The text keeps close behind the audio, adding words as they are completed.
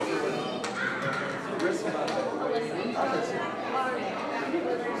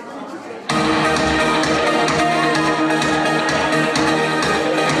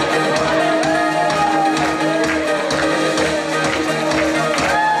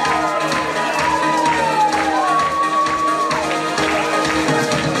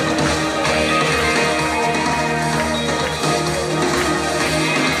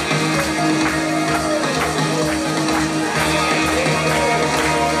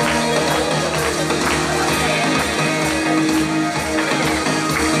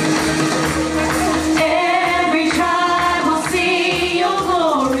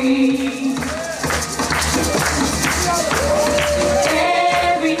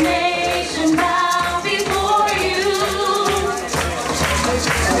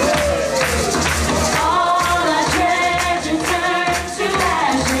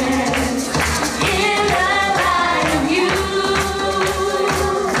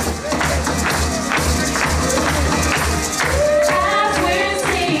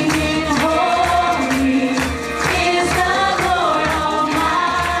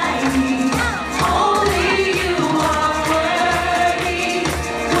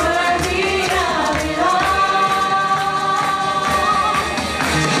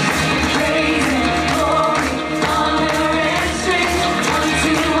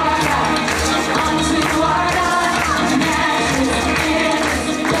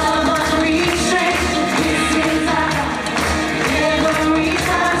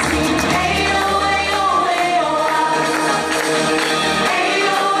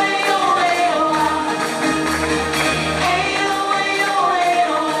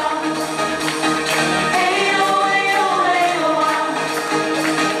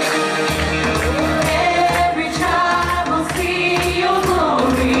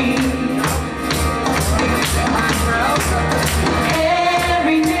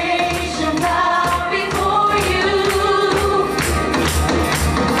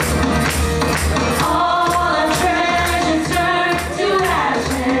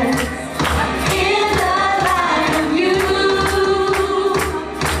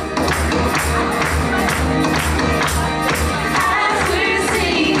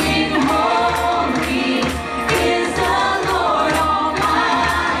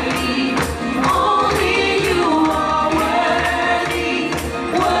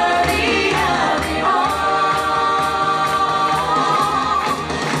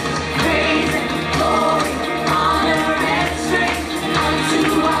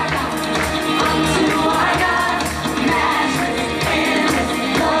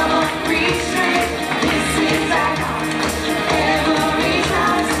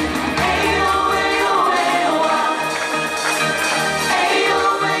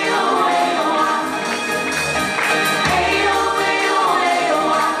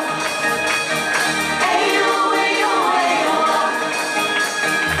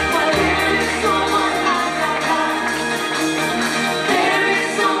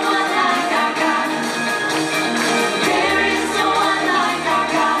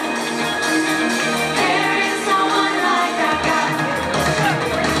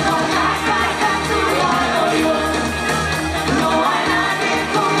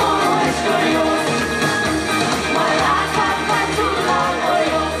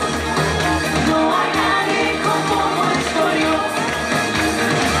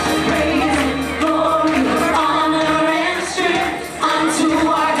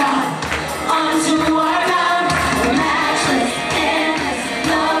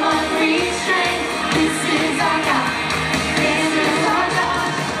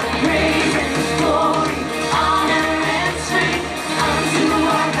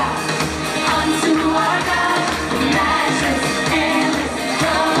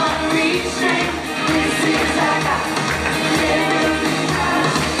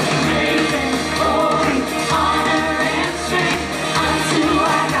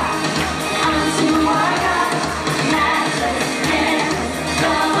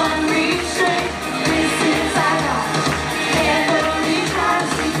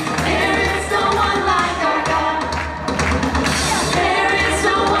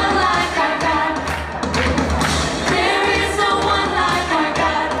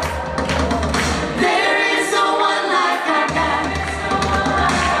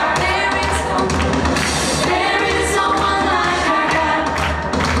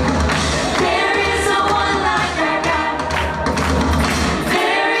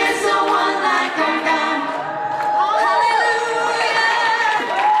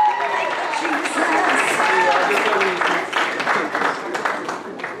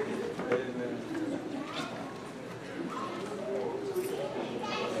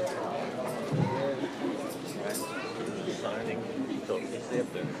So, just stay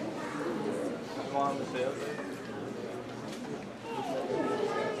up there. Come on, to stay up there.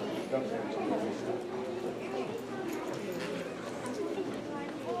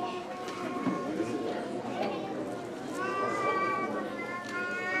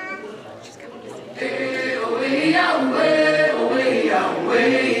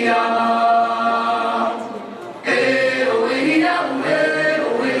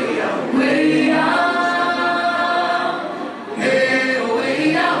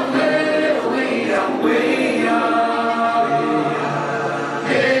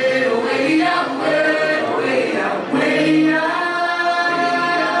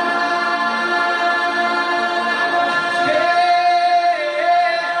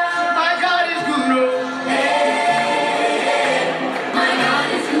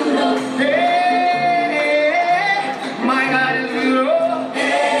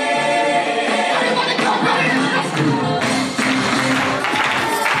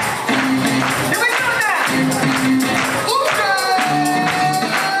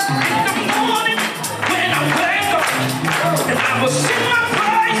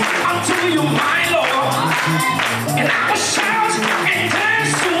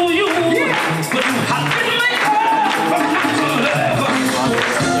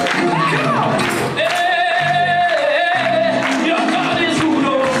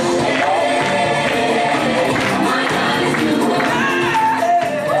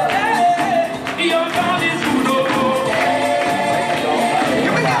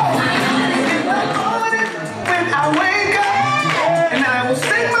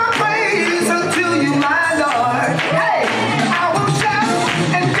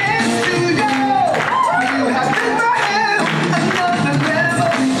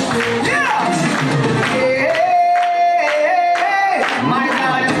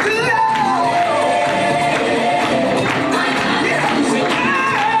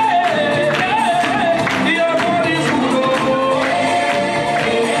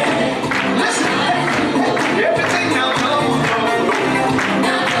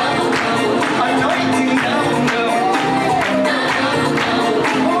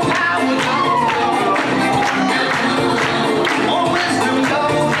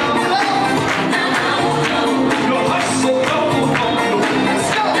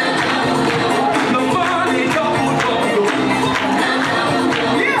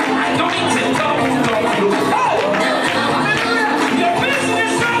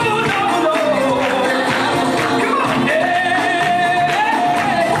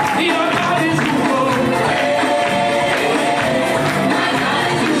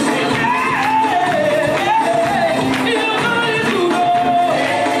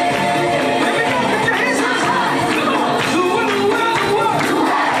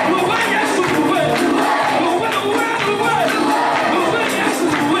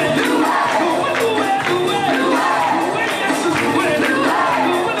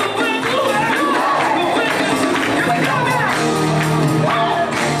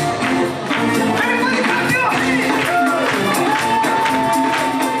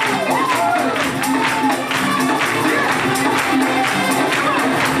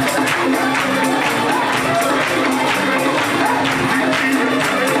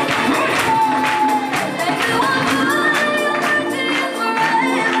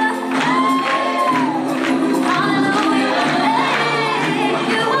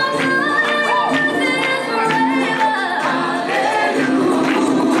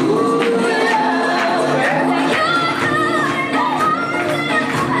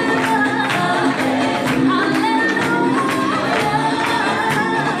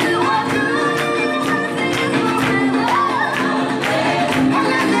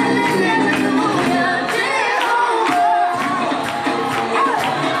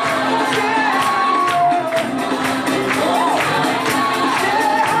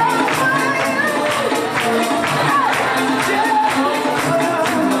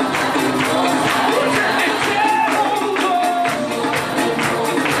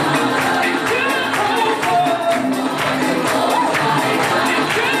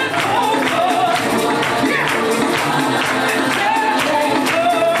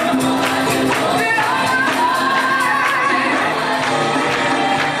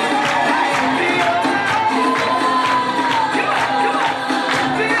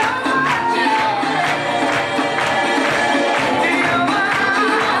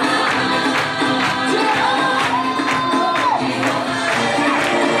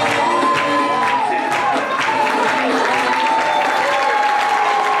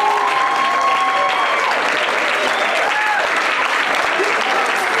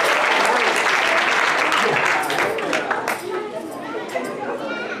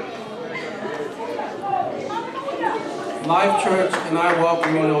 Life Church, and I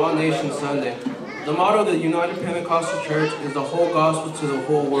welcome you to All Nations Sunday. The motto of the United Pentecostal Church is the whole gospel to the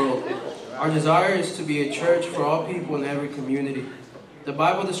whole world. Our desire is to be a church for all people in every community. The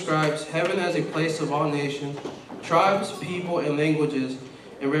Bible describes heaven as a place of all nations, tribes, people, and languages.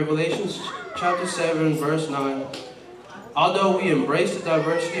 In Revelation chapter 7, verse 9, although we embrace the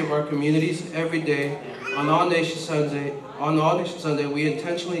diversity of our communities every day, on All Nations Sunday, we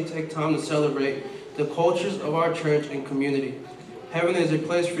intentionally take time to celebrate the cultures of our church and community. Heaven is a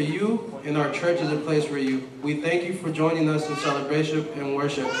place for you, and our church is a place for you. We thank you for joining us in celebration and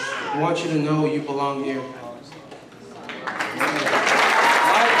worship. We want you to know you belong here.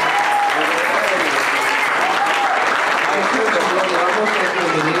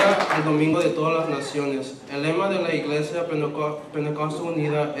 Al Domingo de todas las naciones. El lema de la Iglesia Pentecostal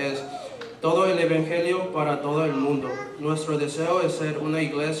Unida es todo el Evangelio para todo el mundo. Nuestro deseo es ser una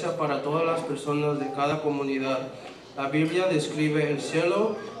iglesia para todas las personas de cada comunidad. La Biblia describe el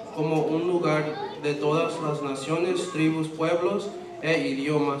cielo como un lugar de todas las naciones, tribus, pueblos e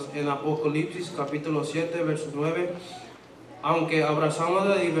idiomas. En Apocalipsis capítulo 7, verso 9, aunque abrazamos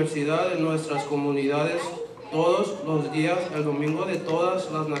la diversidad de nuestras comunidades, todos los días, el domingo de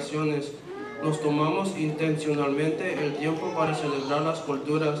todas las naciones, nos tomamos intencionalmente el tiempo para celebrar las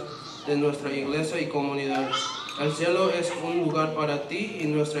culturas de nuestra iglesia y comunidad. El cielo es un lugar para ti y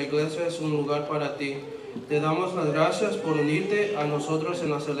nuestra iglesia es un lugar para ti. Te damos las gracias por unirte a nosotros en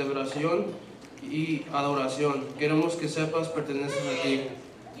la celebración y adoración. Queremos que sepas perteneces a ti.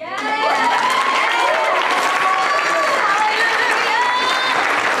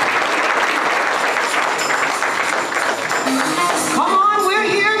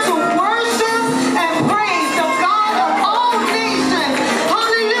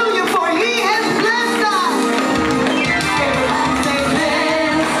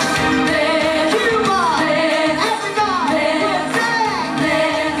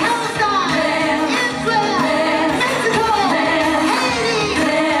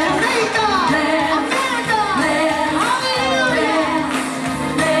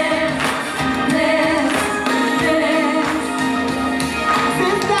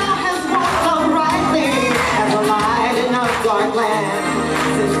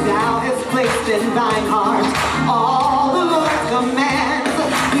 In thine heart, all the Lord's commands.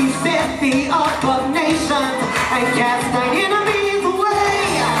 He set thee above nations and cast thine enemies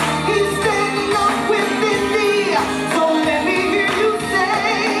away. He's standing up within thee, so let me hear you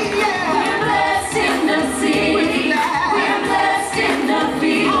say, yeah. We're blessed in the city, we're blessed in the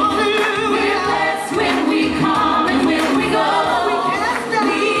field. Hallelujah. We're blessed when we come and when we go.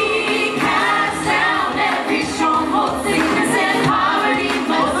 We cast down every stronghold, sickness and poverty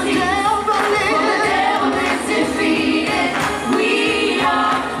must cease. Defeated, we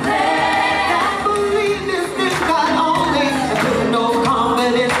are blessed.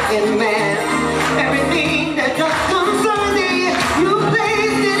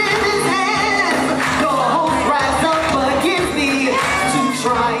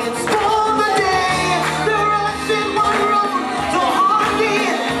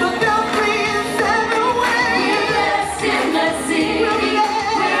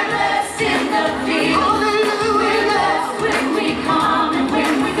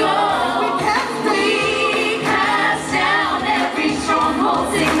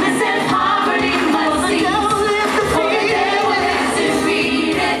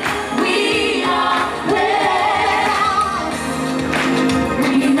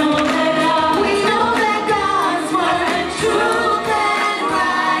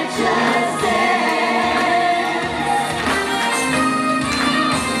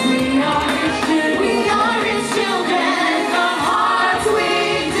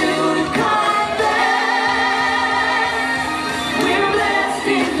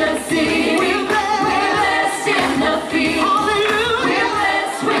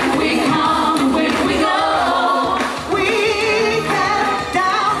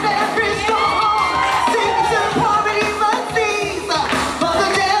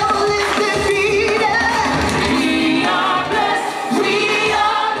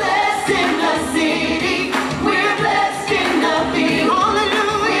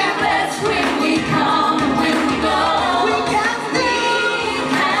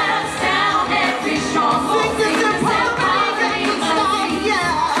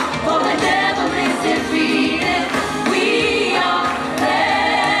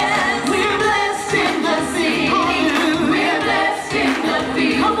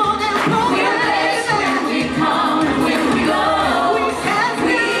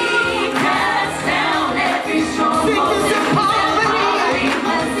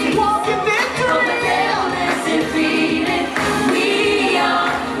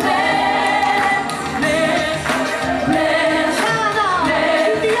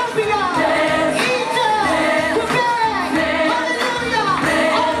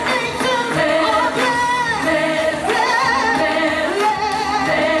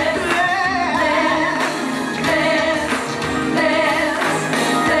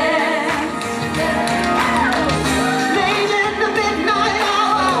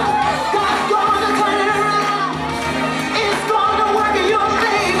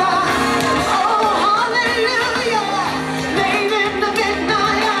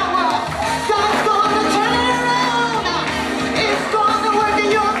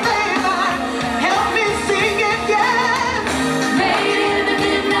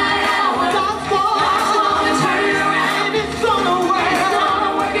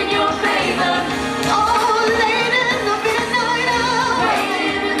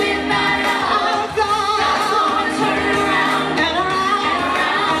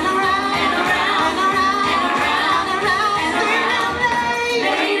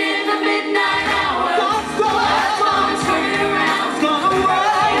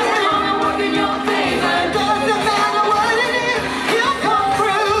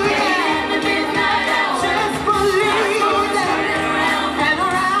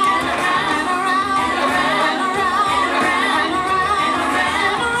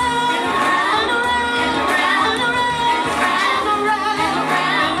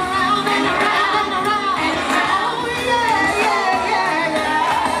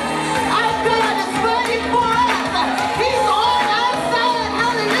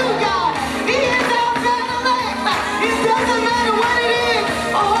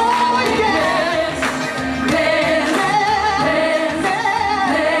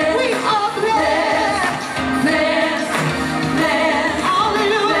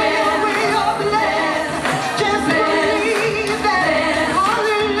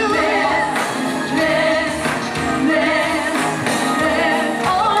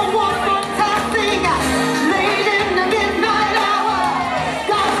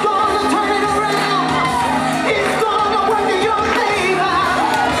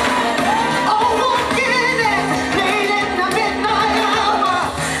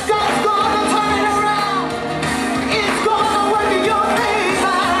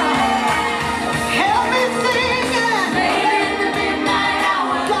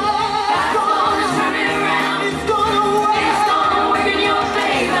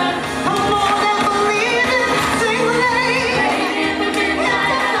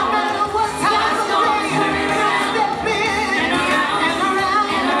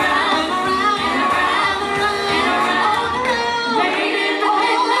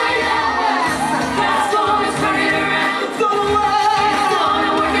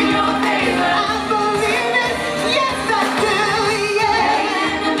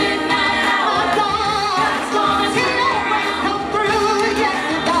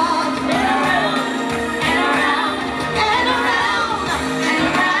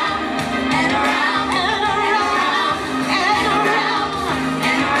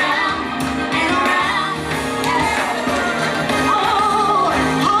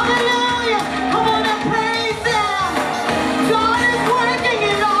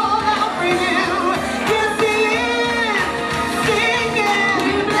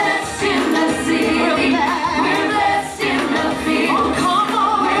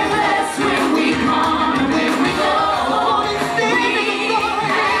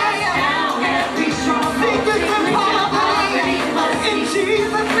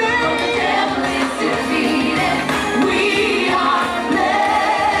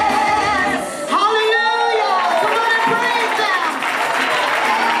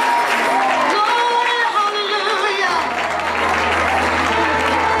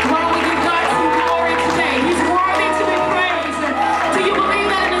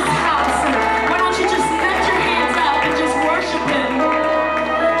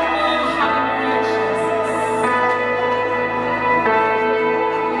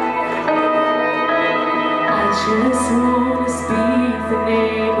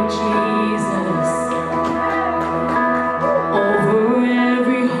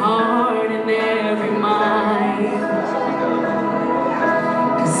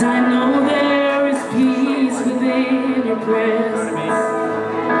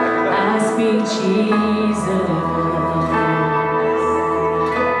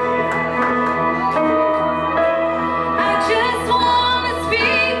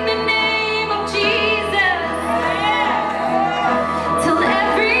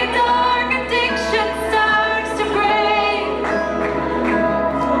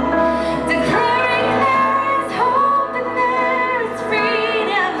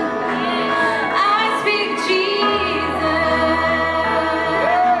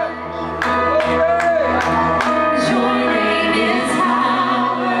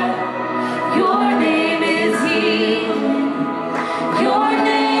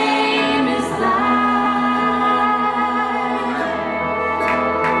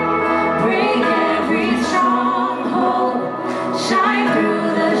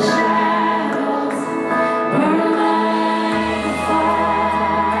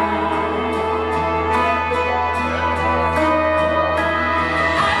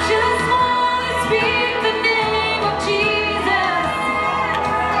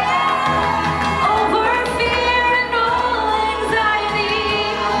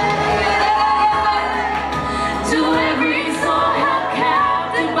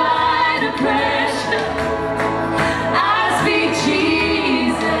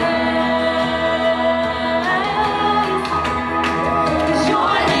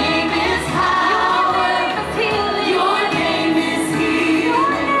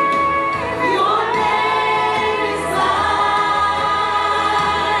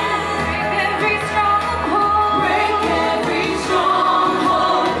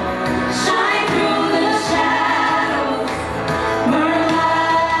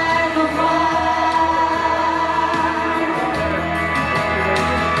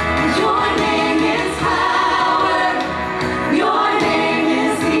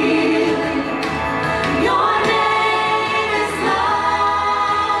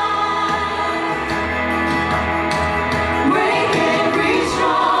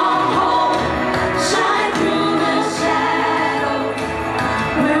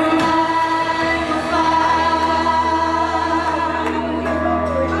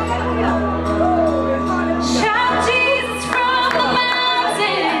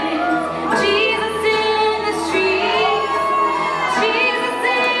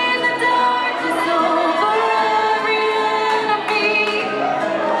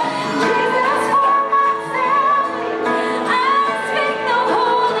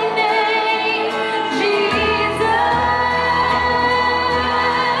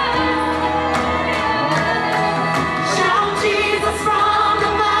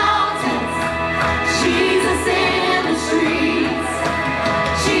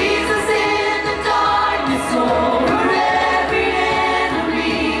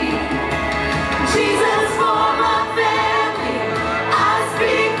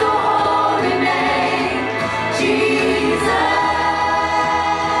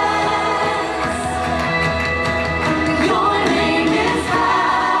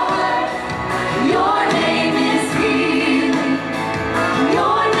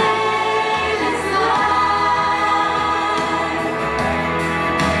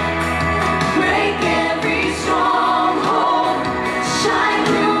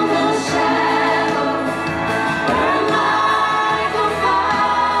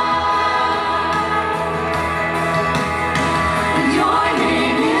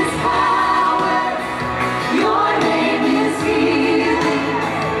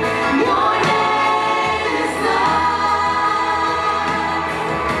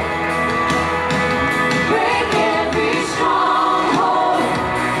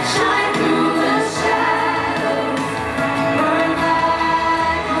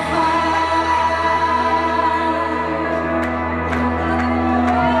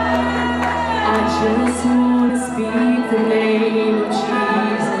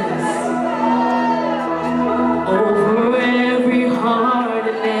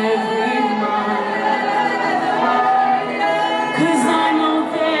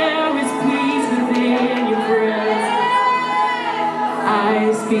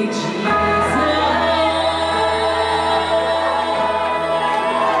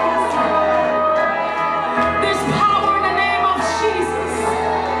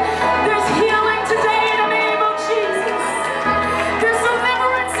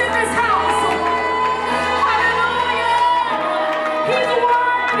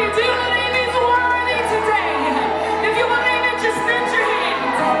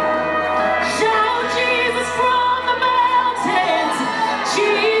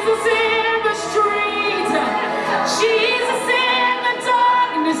 Jesus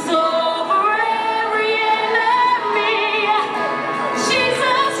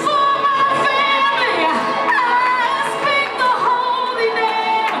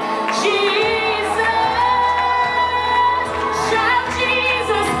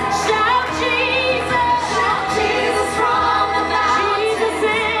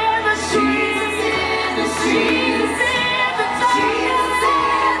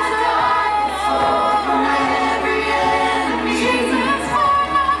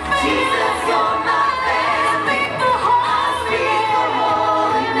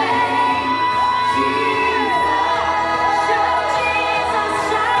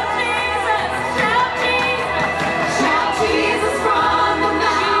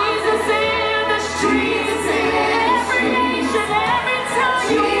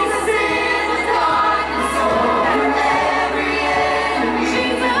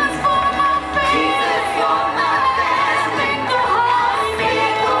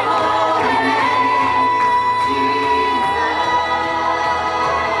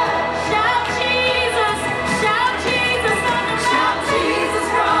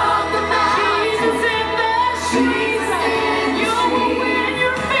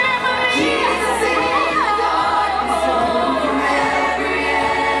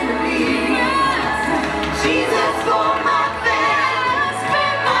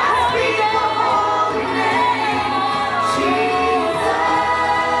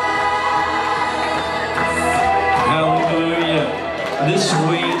This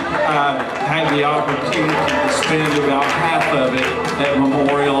week, I had the opportunity to spend about half of it at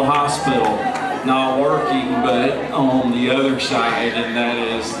Memorial Hospital. Not working, but on the other side, and that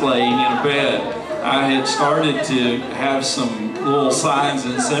is laying in a bed. I had started to have some little signs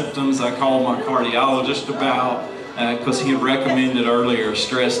and symptoms. I called my cardiologist about, because he had recommended earlier a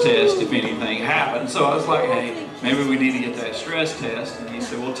stress test if anything happened. So I was like, hey, maybe we need to get that stress test. And he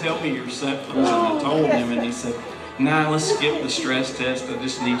said, well, tell me your symptoms. And I told him, and he said, nah, let's skip the stress test. I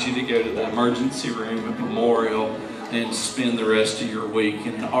just need you to go to the emergency room at Memorial and spend the rest of your week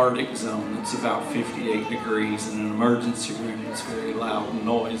in an Arctic zone. It's about 58 degrees in an emergency room. It's very loud and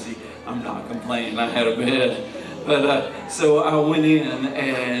noisy. I'm not complaining, I had a bed. But so I went in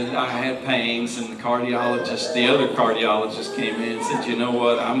and I had pains, and the cardiologist, the other cardiologist came in and said, you know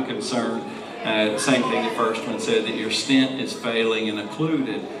what, I'm concerned. Same thing the first one said, that your stent is failing and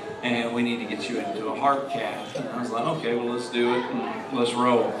occluded, and we need to get you into a heart cath. And I was like, okay, well, let's do it and let's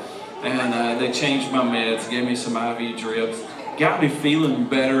roll. And they changed my meds, gave me some IV drips, got me feeling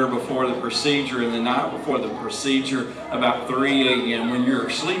better before the procedure. And the night before the procedure, about 3 a.m., when you're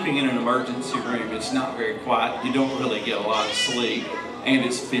sleeping in an emergency room, it's not very quiet. You don't really get a lot of sleep, and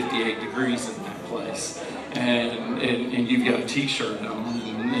it's 58 degrees in that place. And you've got a t-shirt on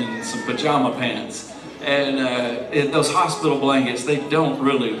and some pajama pants. And those hospital blankets, they're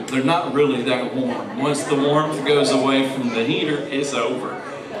not really that warm. Once the warmth goes away from the heater, it's over.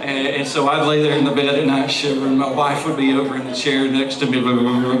 And so I'd lay there in the bed at night shivering. My wife would be over in the chair next to me. And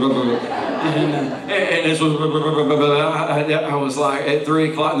I was like, at 3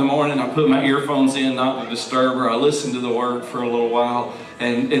 o'clock in the morning, I put my earphones in, not to disturb her. I listened to the word for a little while.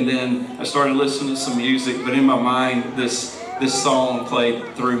 And then I started listening to some music. But in my mind, this song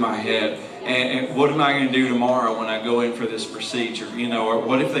played through my head. And what am I going to do tomorrow when I go in for this procedure? You know, or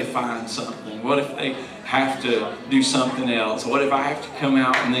what if they find something? What if they have to do something else? What if I have to come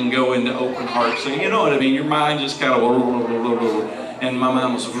out and then go into open heart? So you know what I mean? Your mind just kind of, and my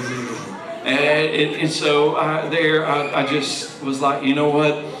mind was, and so I just was like, you know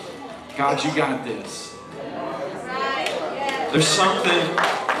what? God, you got this. There's something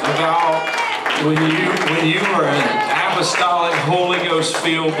about when you are an apostolic, Holy Ghost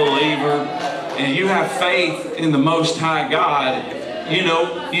filled believer, and you have faith in the Most High God, you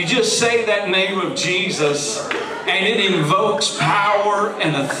know, you just say that name of Jesus, and it invokes power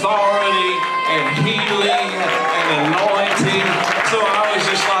and authority and healing and anointing. So I was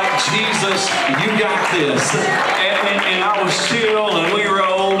just like, Jesus, you got this. And I was chill, and we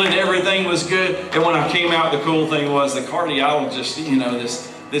rolled, and everything was good. And when I came out, the cool thing was the cardiologist, you know,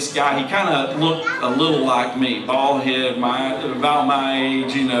 this guy, he kind of looked a little like me, bald head, about my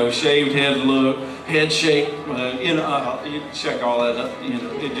age, you know, shaved head look, head shape, you know, you check all that up, you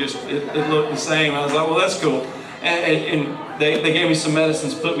know, it looked the same. I was like, well, that's cool. And they gave me some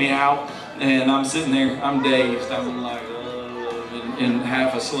medicines, put me out, and I'm sitting there, I'm dazed, I'm like, and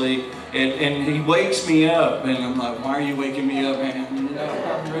half asleep. And he wakes me up, and I'm like, why are you waking me up, man? You know,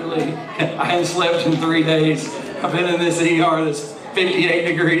 I hadn't slept in 3 days. I've been in this ER that's 58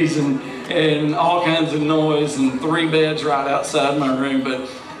 degrees and all kinds of noise and 3 beds right outside my room. But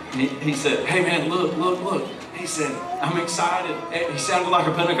he said, hey man, look. He said, I'm excited. He sounded like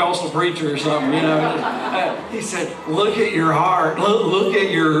a Pentecostal preacher or something, you know. He said, look at your heart. Look at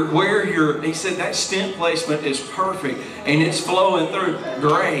he said, that stent placement is perfect and it's flowing through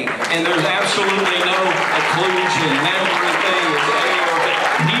great. And there's absolutely no occlusion. Everything is air.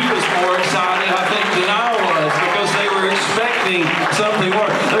 He was more excited, I think, than I was, because they were expecting something more.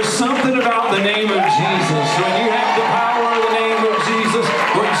 There's something about the name of Jesus. When you have the power of the name of Jesus,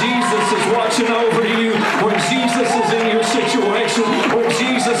 when Jesus is watching over you, when Jesus is in your situation, when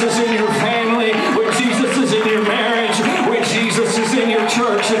Jesus is in your family, when Jesus is in your marriage, when Jesus is in your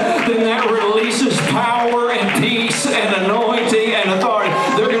church, then that releases power and peace and anointing and authority.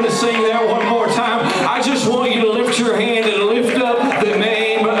 They're going to sing that one more time. I just want you to lift your hand and lift up the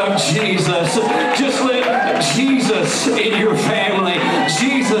name of Jesus. Just lift Jesus in your family,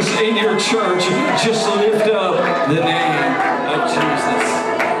 Jesus in your church. Just lift up the name of Jesus.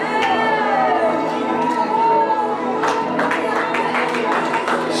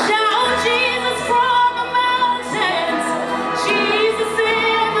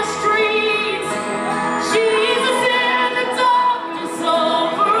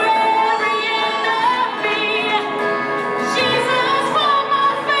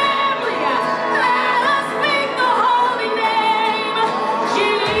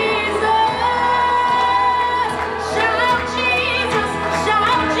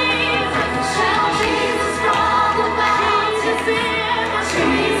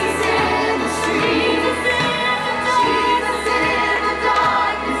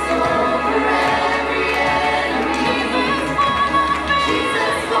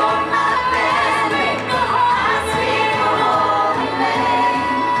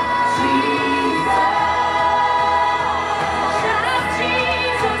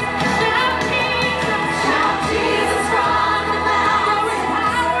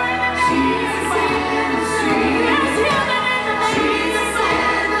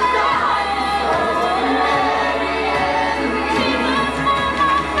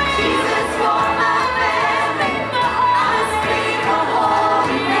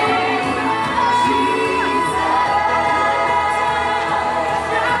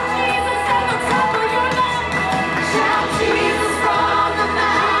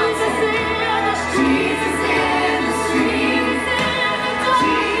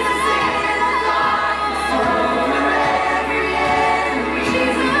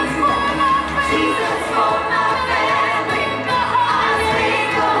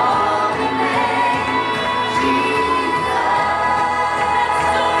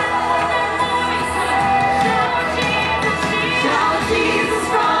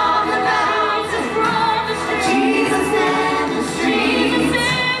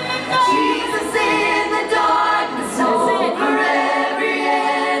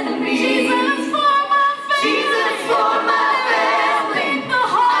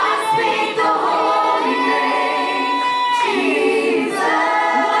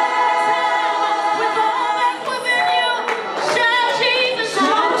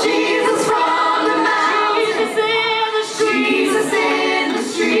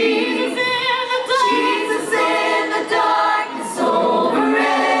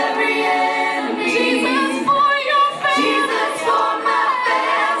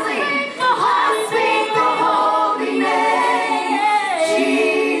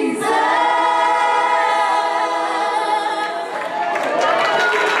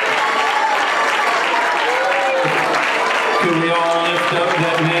 lift up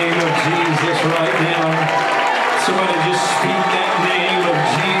that name of Jesus right now. Somebody just speak that name of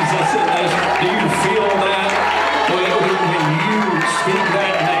Jesus in this. Do you feel that? When you speak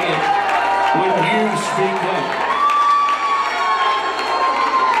that name, when you speak that.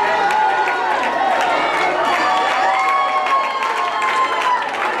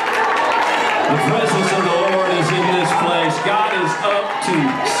 The presence of the Lord is in this place. God is up to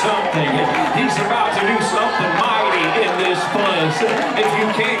something. He's about to do something mighty in this place. If you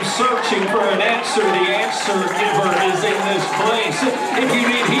came searching for an answer, the answer giver is in this place. If you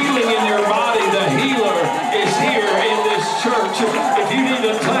need healing in your body, the healer is here in this church. If you need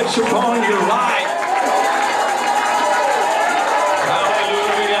a touch upon your life,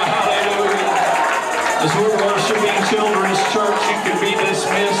 hallelujah, hallelujah. As we're worshiping Children's Church, you can be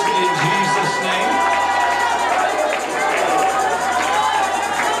dismissed in Jesus' name.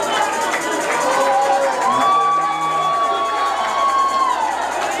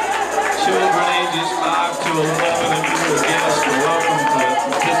 Children ages 5 to 11, if you're a guest, you're welcome to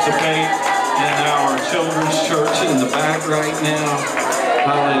participate in our Children's Church in the back right now.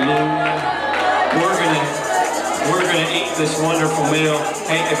 Hallelujah. We're gonna eat this wonderful meal.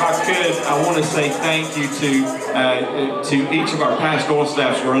 Hey, if I could, I want to say thank you to each of our pastoral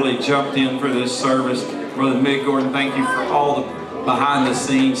staffs who really jumped in for this service. Brother Mick Gordon, thank you for all the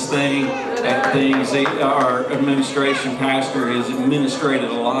behind-the-scenes things. Our administration pastor has administrated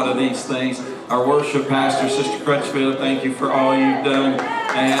a lot of these things. Our worship pastor, Sister Crutchfield, thank you for all you've done.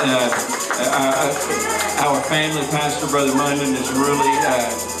 And our family pastor, Brother Munden, has really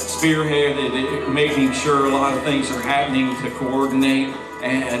spearheaded making sure a lot of things are happening to coordinate.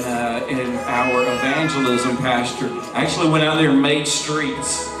 And our evangelism pastor actually went out there and made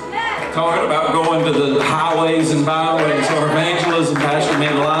streets. Talking about going to the highways and byways. Our evangelism pastor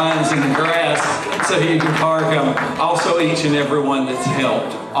made lines in the grass so you can park them. Also, each and every one that's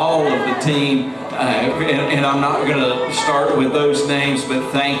helped. All of the team. And I'm not going to start with those names, but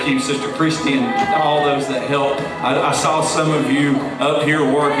thank you, Sister Christy, and all those that helped. I saw some of you up here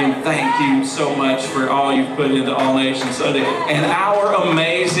working. Thank you so much for all you've put into All Nations Sunday. And our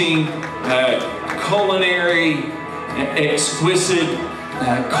amazing culinary, exquisite,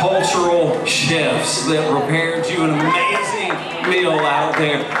 cultural chefs that prepared you an amazing meal out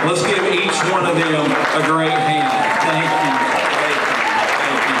there. Let's give each one of them a great hand. Thank you.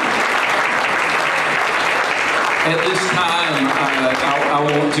 At this time, I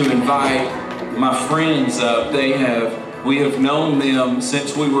want to invite my friends up. We have known them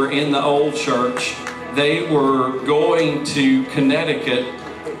since we were in the old church. They were going to Connecticut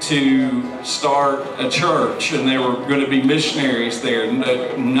to start a church, and they were going to be missionaries there.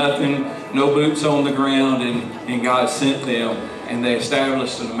 No boots on the ground, and God sent them, and they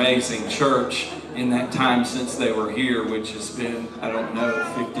established an amazing church in that time since they were here, which has been, I don't know,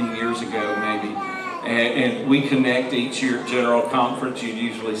 15 years ago maybe. And we connect each year at General Conference. You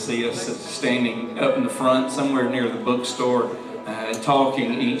usually see us standing up in the front somewhere near the bookstore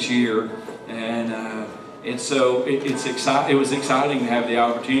talking each year. And so it was exciting to have the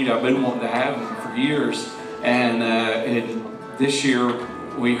opportunity. I've been wanting to have them for years. And this year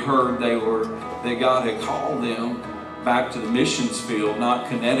we heard that God had called them back to the missions field, not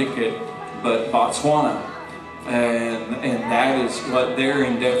Connecticut, but Botswana. And that is what they're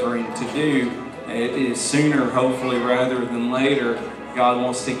endeavoring to do. It is sooner, hopefully, rather than later. God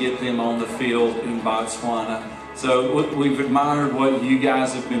wants to get them on the field in Botswana. So we've admired what you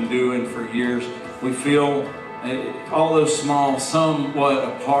guys have been doing for years. We feel, although small, somewhat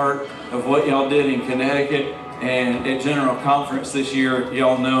a part of what y'all did in Connecticut. And at General Conference this year,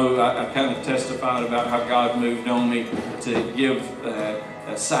 y'all know I kind of testified about how God moved on me to give a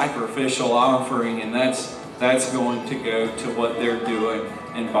sacrificial offering, and that's going to go to what they're doing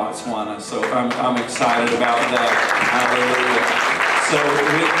in Botswana. So I'm excited about that. Hallelujah. So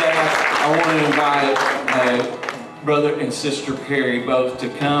with that, I want to invite Brother and Sister Perry both to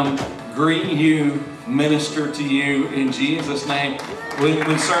come greet you, minister to you in Jesus' name.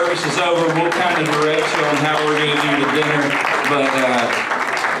 When service is over, we'll kind of direct you on how we're going to do the dinner, but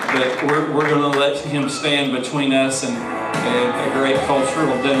we're going to let him stand between us and a great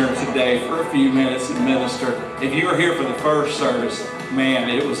cultural dinner today for a few minutes and minister. If you were here for the first service, man,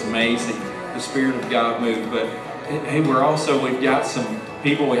 it was amazing. The Spirit of God moved. But hey, we've got some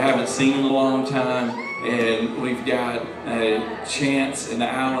people we haven't seen in a long time, and we've got Chance and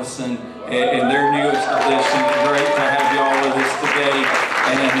Allison and their newest addition. Great to have y'all with us today.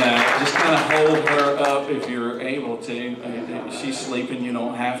 And just kind of hold her up if you're able to. If she's sleeping, you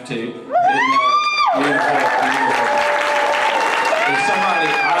don't have to. Beautiful, beautiful. Somebody,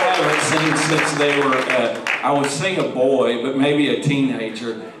 I have haven't seen since they were, I would say a boy, but maybe a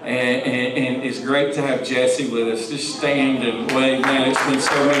teenager. And it's great to have Jesse with us. Just stand and wave, man. It's been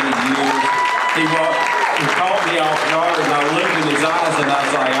so many years. He caught me off guard, and I looked in his eyes, and I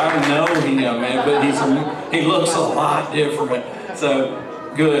was like, I know him, man, but he looks a lot different. So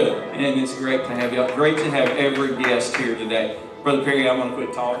good, and it's great to have you. Great to have every guest here today. Brother Perry, I'm going to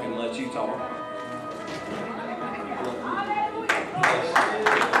quit talking and let you talk.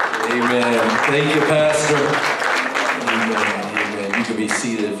 Amen. Thank you, Pastor. Amen. Amen. You can be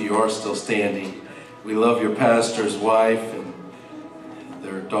seated if you are still standing. We love your pastor's wife and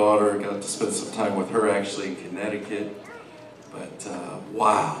their daughter. Got to spend some time with her actually in Connecticut. But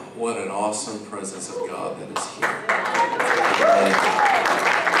wow, what an awesome presence of God that is here. Amen.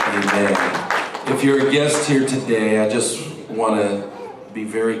 Amen. If you're a guest here today, I just want to be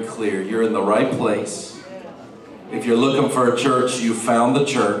very clear. You're in the right place. If you're looking for a church, you found the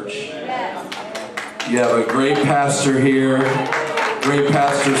church. You have a great pastor here, great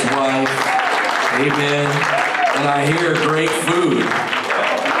pastor's wife. Amen. And I hear great food.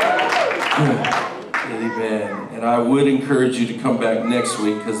 Amen. And I would encourage you to come back next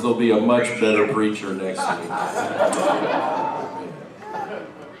week because there'll be a much better preacher next week.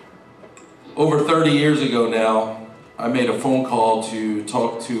 Over 30 years ago now, I made a phone call to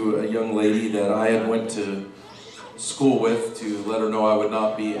talk to a young lady that I had went to school with to let her know I would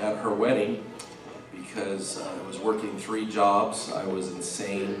not be at her wedding because I was working 3 jobs. I was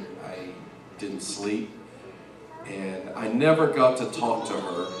insane. I didn't sleep. And I never got to talk to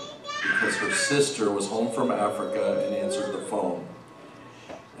her because her sister was home from Africa and answered the phone.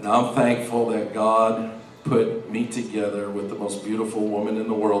 And I'm thankful that God put me together with the most beautiful woman in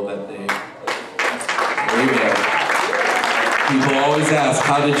the world that day. Amen. People always ask,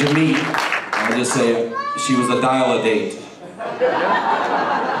 how did you meet? I just say, she was a dial-a-date.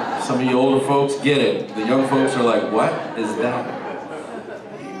 Some of you older folks get it. The young folks are like, what is that?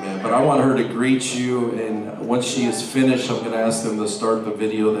 Amen. But I want her to greet you, and once she is finished, I'm going to ask them to start the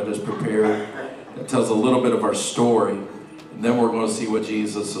video that is prepared that tells a little bit of our story. And then we're going to see what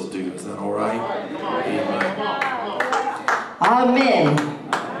Jesus will do. Is that all right? Amen. Amen.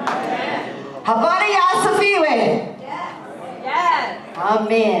 Habari asifiwe. Yes.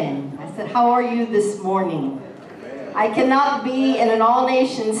 Amen. I said, how are you this morning? I cannot be in an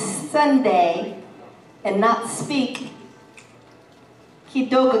all-nations Sunday and not speak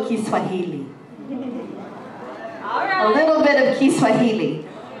kidogo Kiswahili. All right. A little bit of Kiswahili.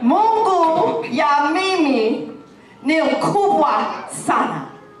 Mungu ya mimi ni mkubwa sana.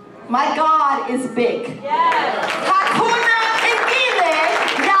 My God is big. Yes. Hakuna ingine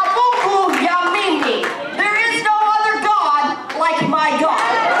ya Mungu ya mimi. There is no other God like my God.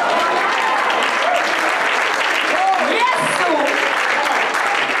 Yesu.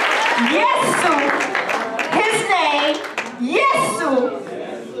 Yesu. His name, Yesu,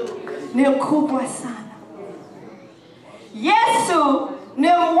 ni mkubwa sana. Yesu ni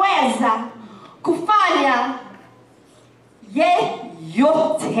mweza kufanya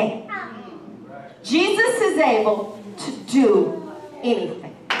yeyote. Jesus is able to do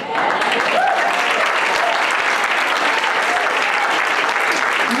anything.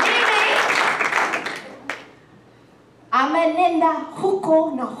 Mimi amenenda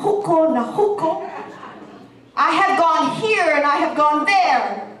huko na huko na huko. I have gone here and I have gone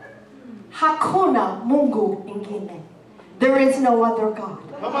there. Hakuna Mungu ingine. There is no other God.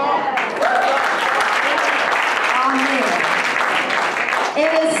 Amen.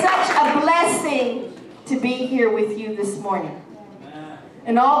 It is such a blessing to be here with you this morning.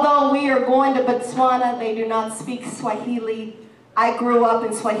 And although we are going to Botswana, they do not speak Swahili. I grew up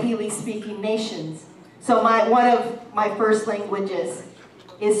in Swahili-speaking nations. So one of my first languages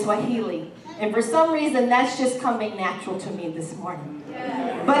is Swahili. And for some reason, that's just coming natural to me this morning.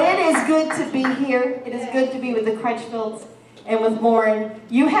 But it is good to be here. It is good to be with the Crutchfields and with Lauren.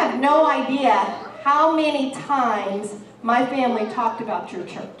 You have no idea how many times my family talked about your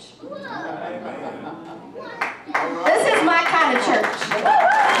church. This is my kind of church.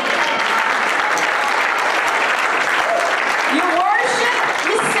 You worship,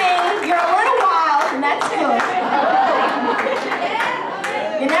 you sing, you're a little wild, and that's good.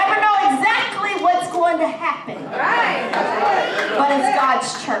 You never know exactly what's going to happen. But it's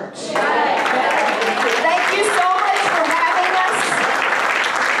God's church. Thank you so much for having us.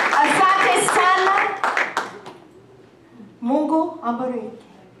 Asante sana. Mungu abariki.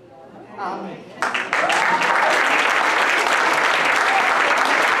 Amen.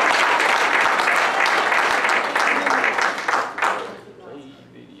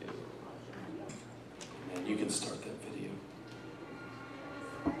 And you can start that video.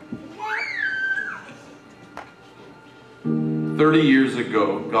 30 years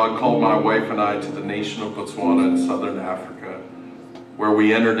ago, God called my wife and I to the nation of Botswana in southern Africa, where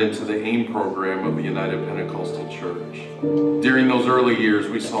we entered into the AIM program of the United Pentecostal Church. During those early years,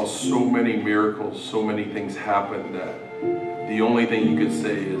 we saw so many miracles, so many things happen that the only thing you could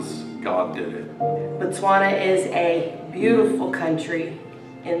say is God did it. Botswana is a beautiful country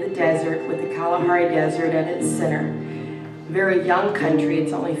in the desert with the Kalahari Desert at its center. Very young country,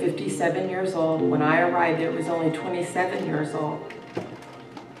 it's only 57 years old. When I arrived, it was only 27 years old.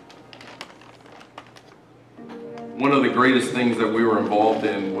 One of the greatest things that we were involved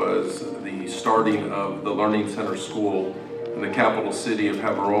in was the starting of the Learning Center School in the capital city of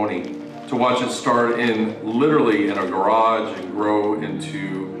Gaborone. To watch it start literally in a garage and grow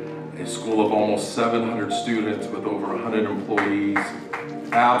into a school of almost 700 students with over 100 employees,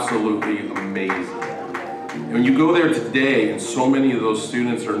 absolutely amazing. When you go there today, and so many of those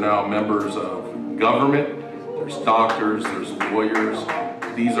students are now members of government, there's doctors, there's lawyers,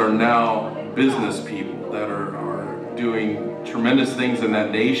 these are now business people that are doing tremendous things in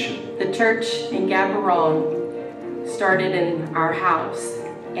that nation. The church in Gaborone started in our house,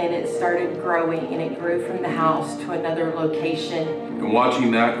 and it started growing, and it grew from the house to another location. And watching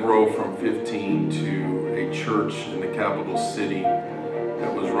that grow from 15 to a church in the capital city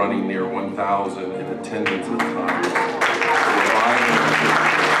that was running near 1,000 in attendance at times.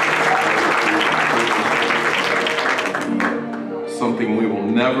 Something we will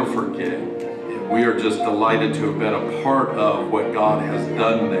never forget. And we are just delighted to have been a part of what God has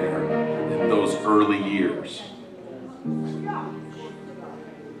done there in those early years.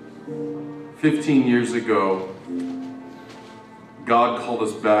 15 years ago, God called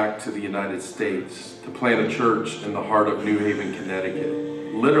us back to the United States to plant a church in the heart of New Haven, Connecticut,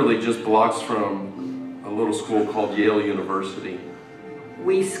 literally just blocks from a little school called Yale University.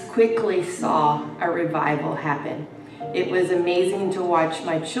 We quickly saw a revival happen. It was amazing to watch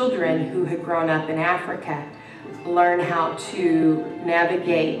my children, who had grown up in Africa, learn how to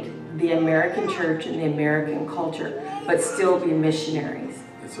navigate the American church and the American culture, but still be missionaries.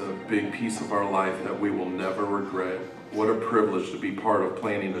 It's a big piece of our life that we will never regret. What a privilege to be part of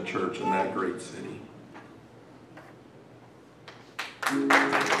planting a church in that great city.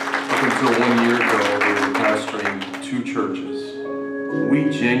 Up until 1 year ago, we were pastoring 2 churches. We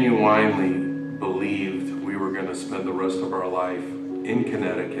genuinely believed we were going to spend the rest of our life in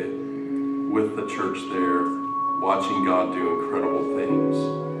Connecticut with the church there, watching God do incredible things,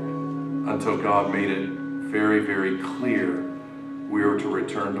 until God made it very, very clear we were to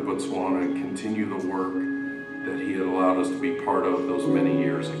return to Botswana and continue the work that He had allowed us to be part of those many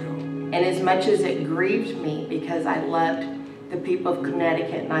years ago. And as much as it grieved me, because I loved the people of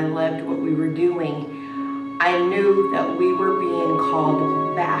Connecticut and I loved what we were doing, I knew that we were being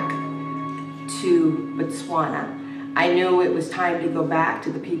called back to Botswana. I knew it was time to go back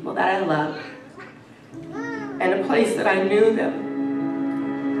to the people that I loved, and a place that I knew that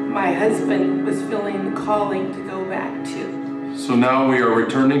my husband was feeling the calling to go back to. So now we are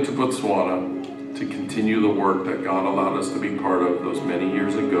returning to Botswana to continue the work that God allowed us to be part of those many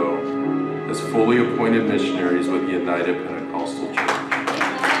years ago as fully appointed missionaries with the United Pentecostal Church.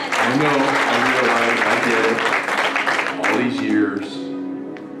 I get it. All these years,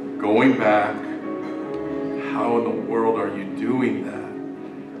 going back, how in the world are you doing that?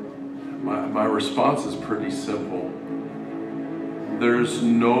 My response is pretty simple. There's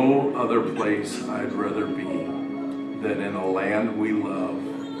no other place I'd rather be than in a land we love,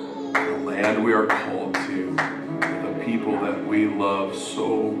 the land we are called to, the people that we love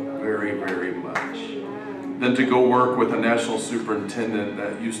so very, very much, than to go work with a national superintendent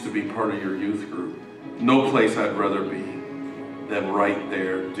that used to be part of your youth group. No place I'd rather be than right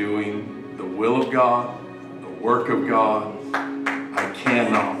there doing the will of God, the work of God. I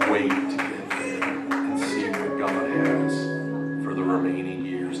cannot wait to get there and see what God has for the remaining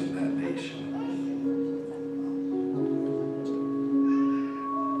years in that nation.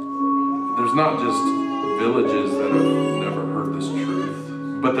 There's not just villages that have never heard this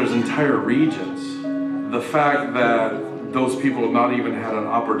truth, but there's entire regions. The fact that those people have not even had an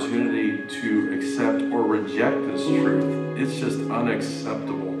opportunity to accept or reject this truth, it's just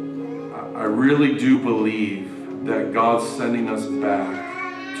unacceptable. I really do believe that God's sending us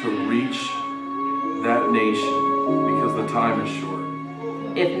back to reach that nation because the time is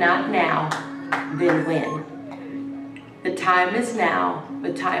short. If not now, then when? The time is now.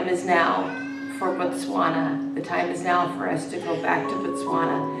 The time is now for Botswana. The time is now for us to go back to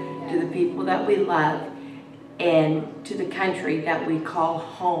Botswana, to the people that we love, and to the country that we call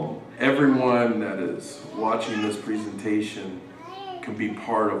home. Everyone that is watching this presentation can be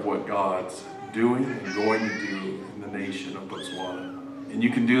part of what God's doing and going to do in the nation of Botswana. And you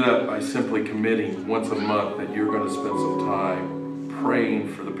can do that by simply committing once a month that you're going to spend some time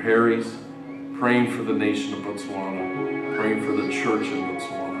praying for the Perrys, praying for the nation of Botswana, praying for the church in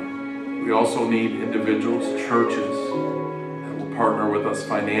Botswana. We also need individuals, churches that will partner with us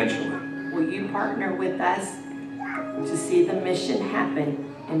financially. Will you partner with us to see the mission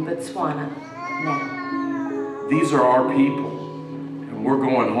happen in Botswana now? These are our people, and we're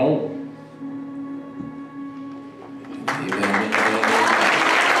going home. Amen.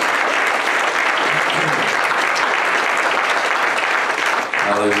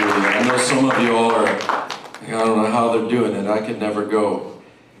 Hallelujah. I know some of you all are, I don't know how they're doing it. I could never go.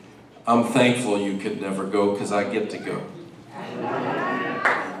 I'm thankful you could never go because I get to go.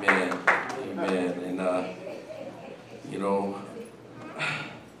 Amen. Amen. And, you know,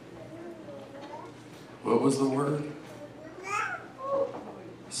 what was the word?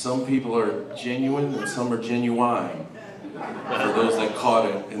 Some people are genuine and some are genuine. For those that caught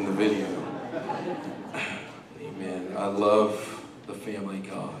it in the video. Amen. I love the family of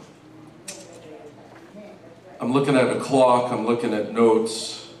God. I'm looking at a clock, I'm looking at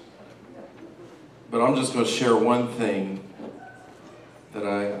notes, but I'm just going to share one thing that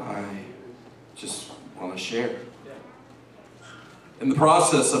I just want to share. In the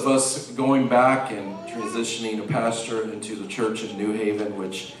process of us going back and transitioning a pastor into the church in New Haven,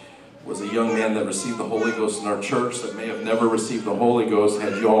 which was a young man that received the Holy Ghost in our church that may have never received the Holy Ghost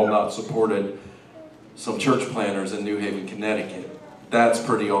had you all not supported some church planners in New Haven, Connecticut. That's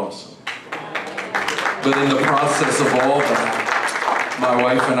pretty awesome. But in the process of all that, my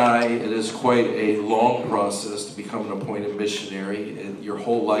wife and I, it is quite a long process to become an appointed missionary. And your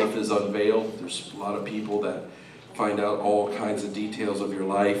whole life is unveiled. There's a lot of people that find out all kinds of details of your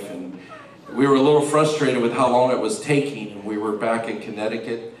life. And we were a little frustrated with how long it was taking. And we were back in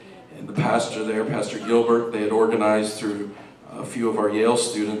Connecticut, and the pastor there, Pastor Gilbert, they had organized through a few of our Yale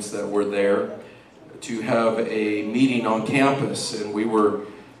students that were there to have a meeting on campus, and we were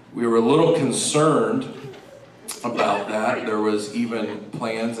a little concerned about that. There was even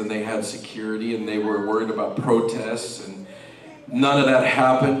plans, and they had security, and they were worried about protests, and none of that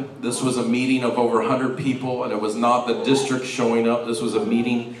happened. This was a meeting of over 100 people, and it was not the district showing up. This was a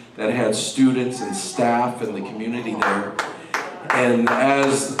meeting that had students and staff and the community there. And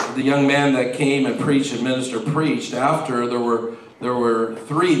as the young man that came and preached and ministered preached, after there were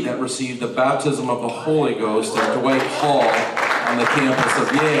 3 that received the baptism of the Holy Ghost at Dwight Hall on the campus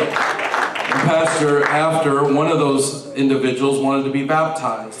of Yale. And Pastor, after one of those individuals wanted to be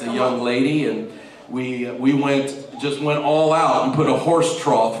baptized, a young lady, and we just went all out and put a horse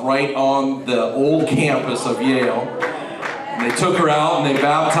trough right on the old campus of Yale. And they took her out and they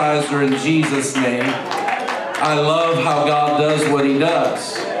baptized her in Jesus' name. I love how God does what He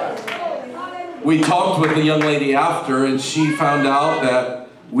does. We talked with the young lady after, and she found out that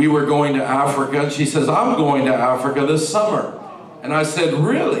we were going to Africa, and she says, I'm going to Africa this summer. And I said,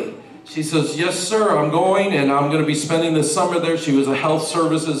 really? She says, yes, sir, I'm going, and I'm going to be spending the summer there. She was a health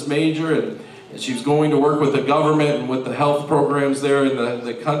services major, and she was going to work with the government and with the health programs there in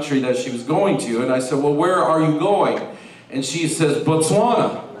the country that she was going to. And I said, well, where are you going? And she says,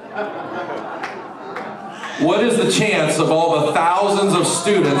 Botswana. What is the chance of all the thousands of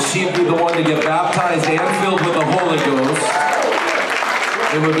students, she'd be the one to get baptized and filled with the Holy Ghost?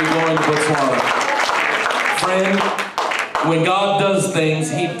 It would be going to Botswana. Friend, when God does things,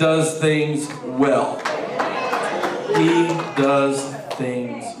 He does things well. He does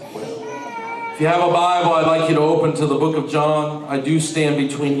things well. If you have a Bible, I'd like you to open to the book of John. I do stand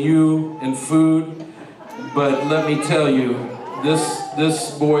between you and food, but let me tell you,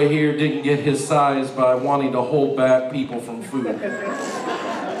 this boy here didn't get his size by wanting to hold back people from food.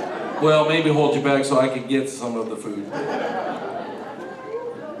 Well, maybe hold you back so I could get some of the food.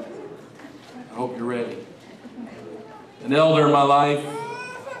 I hope you're ready. An elder in my life,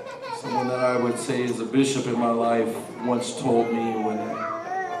 someone that I would say is a bishop in my life, once told me when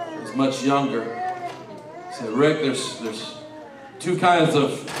I was much younger, he said, Rick, there's 2 kinds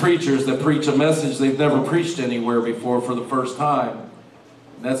of preachers that preach a message they've never preached anywhere before for the first time.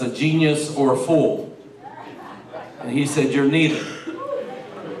 And that's a genius or a fool. And he said, you're neither.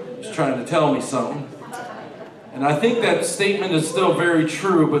 He's trying to tell me something. And I think that statement is still very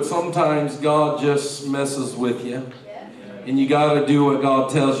true, but sometimes God just messes with you. And you got to do what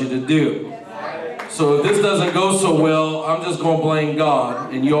God tells you to do. So if this doesn't go so well, I'm just going to blame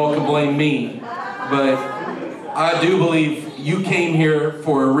God, and you all can blame me. But I do believe you came here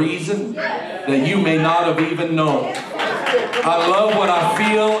for a reason that you may not have even known. I love what I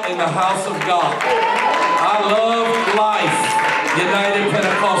feel in the house of God. I love life, United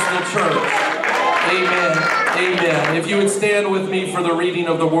Pentecostal Church. Amen. Amen. If you would stand with me for the reading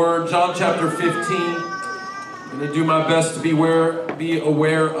of the word, John chapter 15. I'm going to do my best to be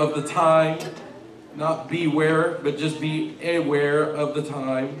aware of the time. Not beware, but just be aware of the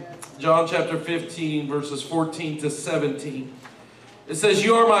time. John chapter 15, verses 14 to 17. It says,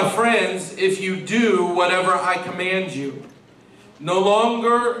 "You are my friends if you do whatever I command you. No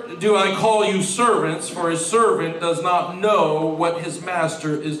longer do I call you servants, for a servant does not know what his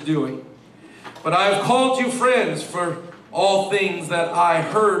master is doing. But I have called you friends, for all things that I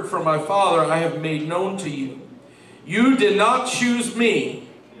heard from my Father I have made known to you. You did not choose me."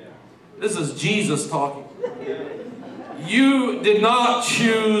 This is Jesus talking. "You did not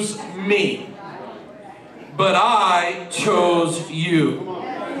choose me, but I chose you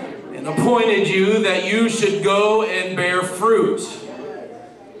and appointed you that you should go and bear fruit.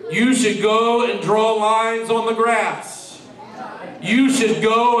 You should go and draw lines on the grass. You should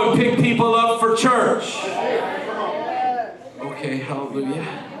go and pick people up for church." Okay, hallelujah.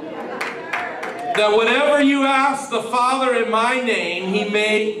 "That whatever you ask the Father in my name, He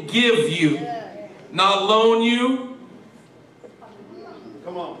may give you." Not loan you.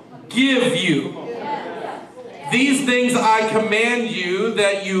 Give you. "These things I command you,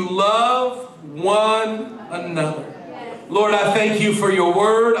 that you love one another." Lord, I thank you for your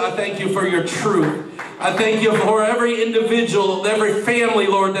word. I thank you for your truth. I thank you for every individual, every family,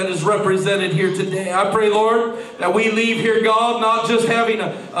 Lord, that is represented here today. I pray, Lord, that we leave here, God, not just having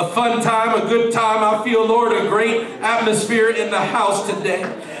a fun time, a good time. I feel, Lord, a great atmosphere in the house today.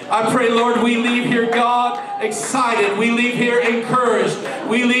 I pray, Lord, we leave here, God, excited. We leave here encouraged.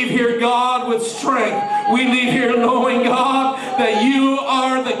 We leave here, God, with strength. We leave here knowing, God, that you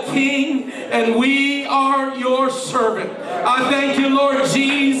are the King and we are your servant. I thank you, Lord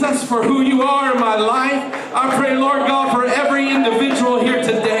Jesus, for who you are in my life. I pray, Lord God, for every individual here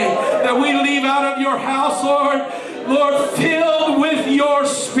today, that we leave out of your house, Lord, filled with your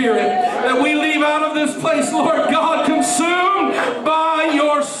Spirit. That we leave out of this place, Lord God, consumed by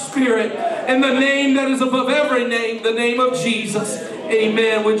your Spirit. In the name that is above every name, the name of Jesus.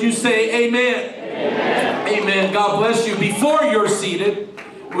 Amen. Would you say amen? Amen. Amen. God bless you. Before you're seated,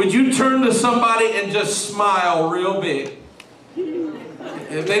 would you turn to somebody and just smile real big?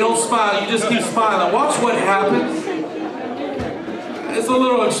 If they don't smile, you just keep smiling. Watch what happens. It's a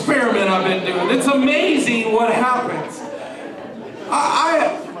little experiment I've been doing. It's amazing what happens.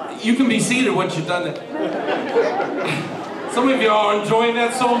 You can be seated once you've done that. Some of you are enjoying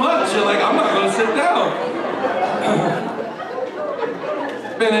that so much, you're like, I'm not going to sit down.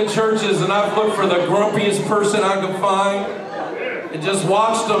 Been in churches and I've looked for the grumpiest person I could find and just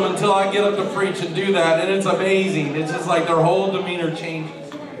watched them until I get up to preach and do that, and it's amazing. It's just like their whole demeanor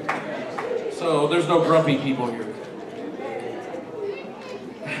changes. So there's no grumpy people here.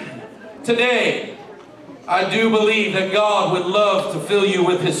 Today, I do believe that God would love to fill you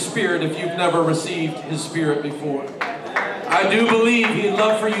with His Spirit if you've never received His Spirit before. I do believe He'd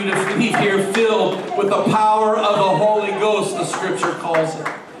love for you to leave here filled with the power of the Holy Ghost, the Scripture calls it.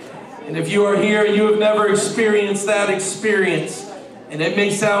 And if you are here and you have never experienced that experience, and it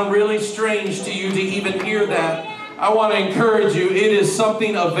may sound really strange to you to even hear that, I want to encourage you, it is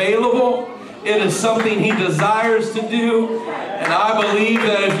something available. It is something He desires to do. And I believe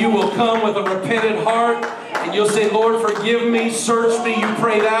that if you will come with a repentant heart and you'll say, Lord, forgive me, search me, you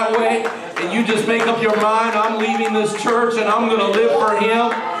pray that way, and you just make up your mind, I'm leaving this church and I'm going to live for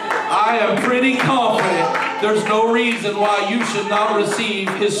Him, I am pretty confident there's no reason why you should not receive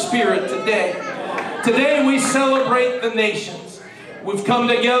His Spirit today. Today we celebrate the nations. We've come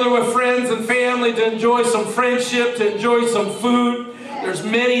together with friends and family to enjoy some friendship, to enjoy some food. There's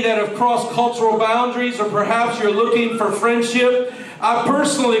many that have crossed cultural boundaries, or perhaps you're looking for friendship. I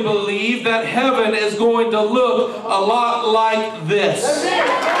personally believe that heaven is going to look a lot like this.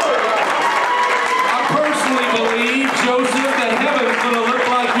 I personally believe, Joseph, that heaven is going to look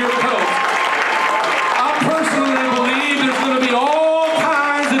like your coat. I personally believe there's going to be all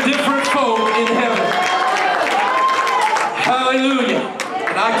kinds of different folk in heaven. Hallelujah.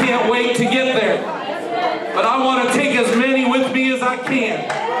 And I can't wait to get there. But I want to take as many with me as I can.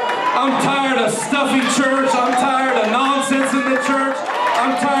 I'm tired of stuffy church. I'm tired of nonsense in the church.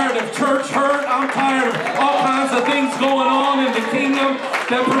 I'm tired of church hurt. I'm tired of all kinds of things going on in the kingdom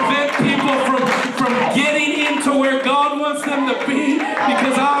that prevent people from getting into where God wants them to be,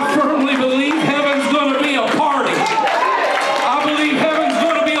 because I firmly believe heaven's going to be a party. I believe heaven's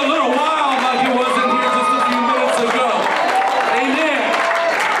going to be a little wild like it was in here just a few minutes ago. Amen.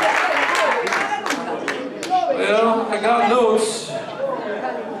 Well, I got notes.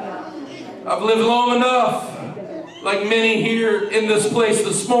 I've lived long enough, like many here in this place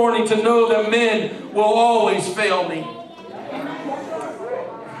this morning, to know that men will always fail me.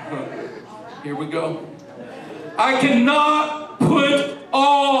 Here we go. I cannot put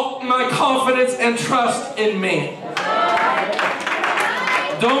all my confidence and trust in man.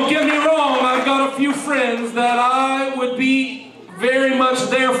 Don't get me wrong, I've got a few friends that I would be very much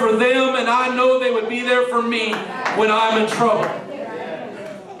there for them, and I know they would be there for me when I'm in trouble.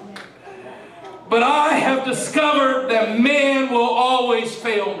 But I have discovered that man will always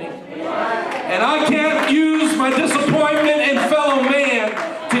fail me. And I can't use my disappointment in fellow man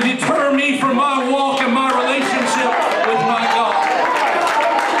to deter me from my walk and my relationship with my God.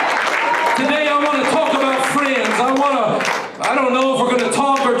 Today I want to talk about friends. I don't know if we're going to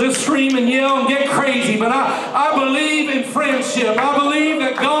talk or just scream and yell and get crazy, but I believe in friendship. I believe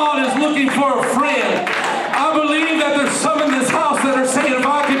that God is looking for a friend. I believe that there's some in this house that are saying, if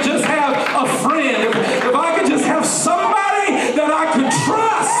I could just have a friend, if I could just have somebody that I could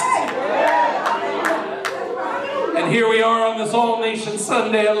trust. And here we are on this All-Nation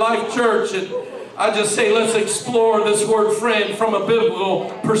Sunday at Life Church, and I just say, let's explore this word friend from a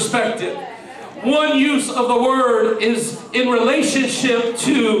biblical perspective. One use of the word is in relationship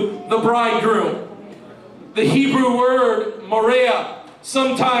to the bridegroom. The Hebrew word, Moriah,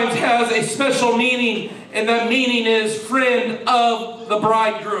 sometimes has a special meaning, and that meaning is friend of the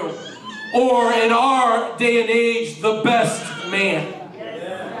bridegroom. Or in our day and age, the best man.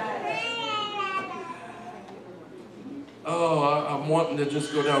 Oh, I'm wanting to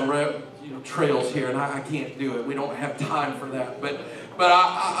just go down trails here, and I can't do it. We don't have time for that. But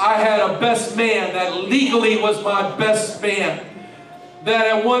I had a best man that legally was my best man, that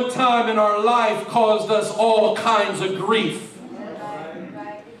at one time in our life caused us all kinds of grief.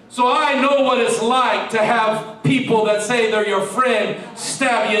 So I know what it's like to have people that say they're your friend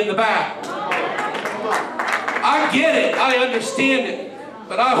stab you in the back. I get it. I understand it.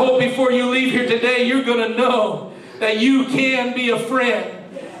 But I hope before you leave here today, you're going to know that you can be a friend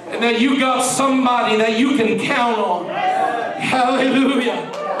and that you got somebody that you can count on. Hallelujah.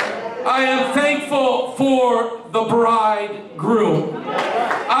 I am thankful for the bridegroom.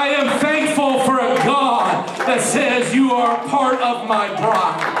 I am thankful for a God that says you are part of my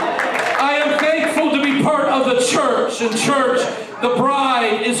bride. I am thankful to be part of the church. And church, the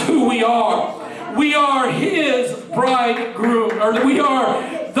bride is who we are. We are his bridegroom, or we are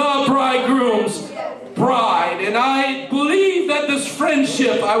the bridegroom's bride. And I believe that this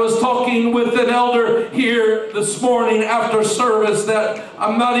friendship, I was talking with an elder here this morning after service, that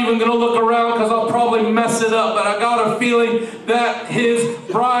I'm not even going to look around because I'll probably mess it up, but I got a feeling that his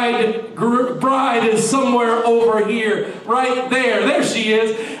bride is somewhere over here, right there. There she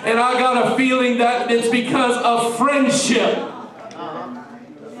is. And I got a feeling that it's because of friendship.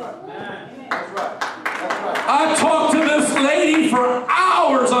 I talked to this lady for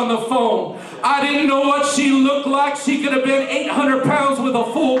hours on the phone. I didn't know what she looked like. She could have been 800 pounds with a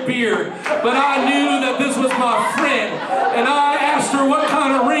full beard. But I knew that this was my friend. And I asked her what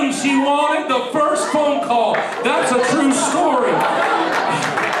kind of ring she wanted. The first phone call. That's a true story.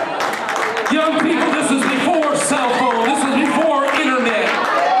 Young people, this is before cell phone. This is before internet.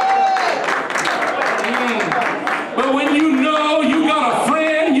 But when you know you got a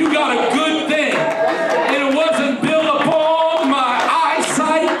friend, you got a good thing. And it wasn't built upon my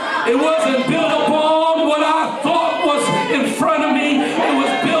eyesight. It wasn't built upon what I thought was in front of me. It was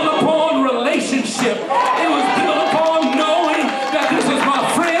built upon relationship. It was built upon knowing that this is my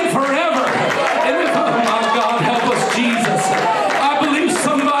friend forever. And if, oh my God, help us, Jesus. I believe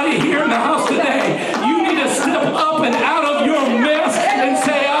somebody here in the house today, you need to step up and out of your mess and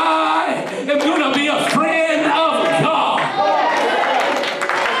say, I am going to be a friend of God.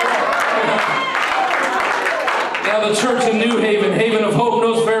 Now the church in New Haven, Haven of Hope,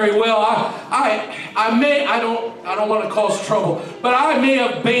 knows very well. I don't want to cause trouble, but I may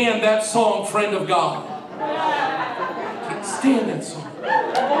have banned that song, Friend of God. I can't stand that song.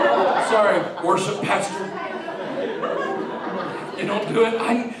 Sorry, worship pastor. You don't do it.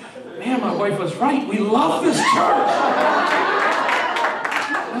 Man, my wife was right. We love this church.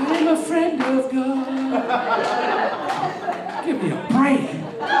 I'm a friend of God. Give me a break.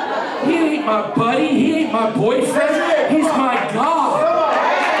 He ain't my buddy. He ain't my boyfriend. He's my God.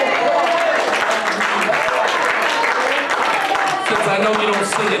 Since I know you don't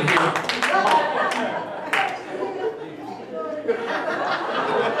sing it here.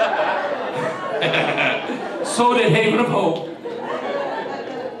 So did Haven of Hope.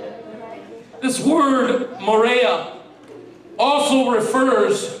 This word, Moriah, also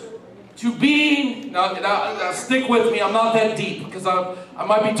refers to being Now stick with me. I'm not that deep because I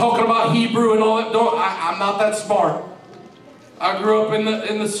might be talking about Hebrew and all that. I'm not that smart. I grew up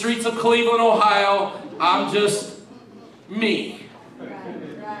in the streets of Cleveland, Ohio. I'm just me.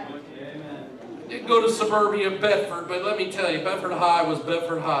 I did go to suburbia Bedford, but let me tell you, Bedford High was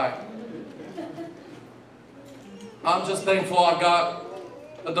Bedford High. I'm just thankful I got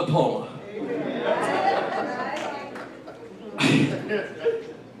a diploma.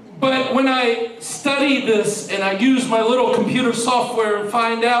 But when I study this and I use my little computer software and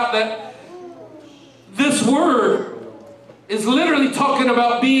find out that this word is literally talking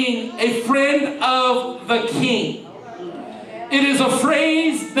about being a friend of the king. It is a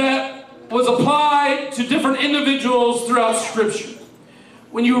phrase that was applied to different individuals throughout Scripture.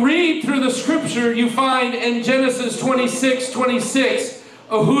 When you read through the Scripture, you find in Genesis 26:26,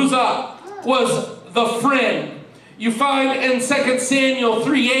 Ahuzah was the friend. You find in 2 Samuel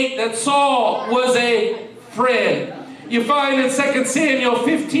 3:8 that Saul was a friend. You find in 2 Samuel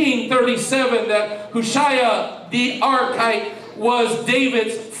 15:37 that Hushai the Archite was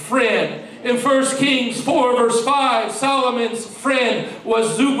David's friend. In 1 Kings 4 verse 5, Solomon's friend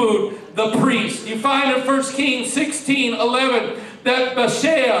was Zebud the priest. You find in 1 Kings 16:11 that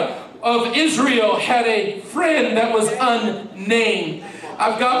Bathsheba of Israel had a friend that was unnamed.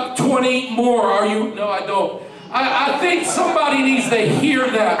 I've got 20 more. Are you? No, I don't. I think somebody needs to hear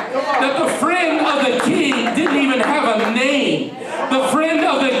that. That the friend of the king didn't even have a name. The friend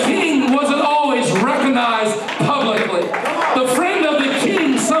of the king wasn't always recognized publicly. The friend of the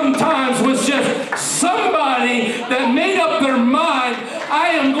king sometimes was just somebody that made up their mind, I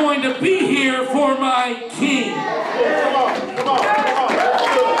am going to be here for my king.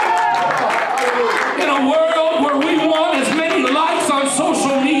 In a world where we want as many likes on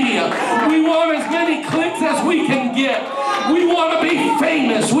social media, we want as many clicks as we can get, we want to be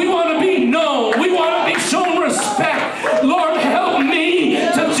famous, we want to be known, we want to be shown respect. Lord, help me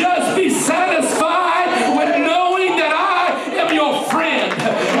to just be satisfied with knowing that I am your friend,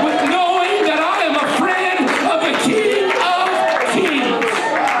 with knowing that I am a friend of the King of Kings.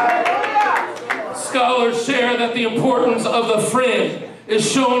 Scholars share that the importance of the friend is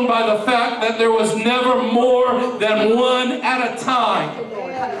shown by the fact that there was never more than one at a time.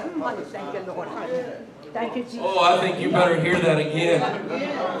 Oh, I think you better hear that again.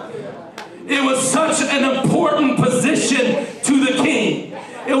 It was such an important position to the king.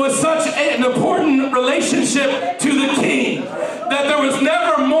 It was such an important relationship to the king that there was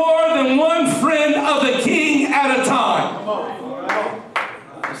never more than one friend of the king at a time.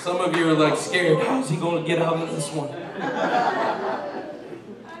 Some of you are like scared. How's he going to get out of this one?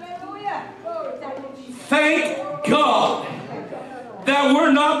 Thank God that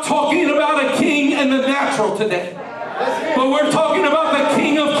we're not talking about a king in the natural today, but we're talking about the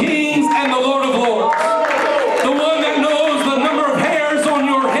King of Kings and the Lord of Lords. The one that knows the number of hairs on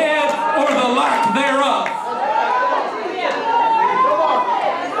your head or the lack thereof.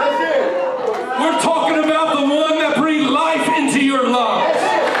 We're talking about the one that breathed life into your lungs.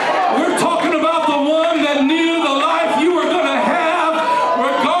 We're talking about the one that knew the life you were going to have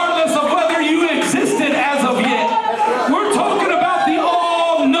regardless of whether you existed as of yet. We're talking about the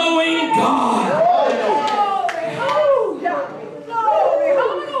all-knowing God.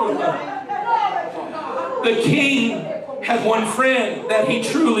 The king had one friend that he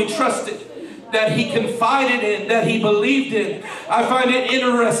truly trusted, that he confided in, that he believed in. I find it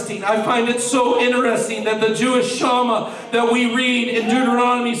interesting. I find it so interesting that the Jewish Shema that we read in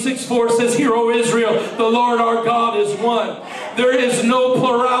Deuteronomy 6:4 says, Hear, O Israel, the Lord our God is one. There is no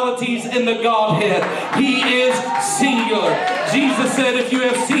pluralities in the Godhead. He is singular. Jesus said, if you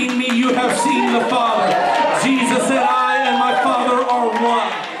have seen me, you have seen the Father. Jesus said, I and my Father are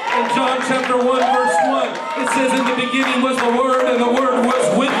one. In John chapter 1 verse 1, it says, in the beginning was the Word, and the Word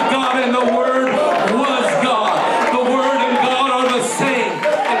was with God, and the Word was God. The Word and God are the same.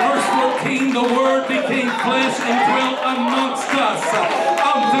 In verse 14, the Word became flesh and dwelt amongst us.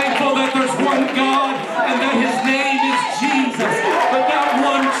 I'm thankful that there's one God and that His name is Jesus. But that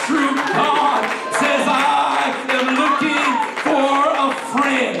one true God says, I am looking for a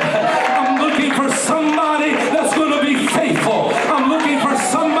friend. I'm looking for somebody that's going to be faithful. I'm looking for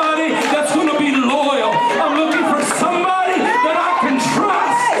somebody that's going to be loyal. I'm looking for somebody that I can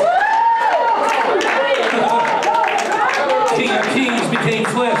trust. King of Kings became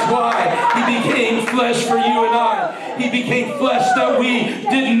flesh. Why? He became flesh for you and I. He became flesh that we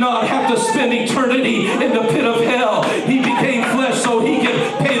did not have to spend eternity in the pit of hell. He became flesh so He could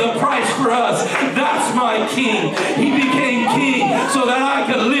pay the price for us. That's my King. He became King so that I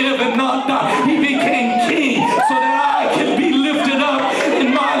could live and not die. He became King so that I could be lifted up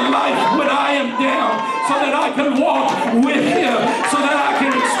in my life when I am down.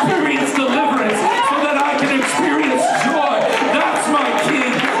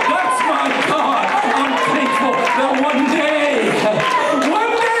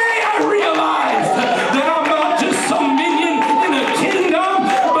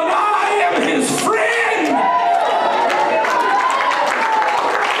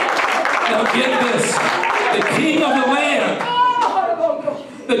 Now get this. The king of the land.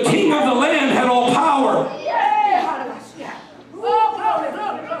 The king of the land had all power.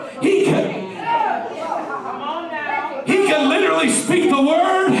 He could literally speak the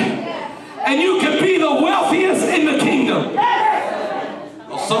word, and you could be the wealthiest in the kingdom.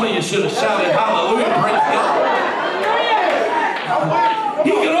 Well, some of you should have shouted hallelujah, praise God.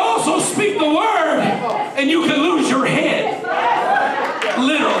 He could also speak the word, and you could lose your head.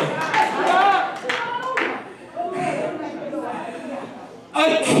 Literally.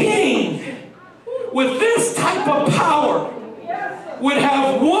 A king with this type of power would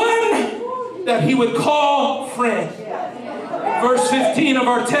have one that he would call friend. Verse 15 of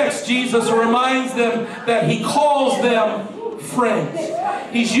our text, Jesus reminds them that he calls them friends.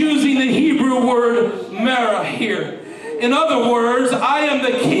 He's using the Hebrew word mara here. In other words, I am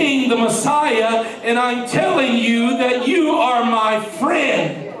the king, the Messiah, and I'm telling you that you are my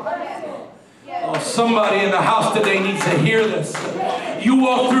friend. Oh, somebody in the house today needs to hear this. You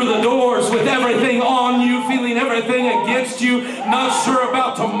walk through the doors with everything on you, feeling everything against you, not sure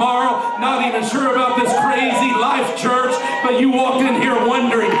about tomorrow, not even sure about this crazy life church, but you walked in here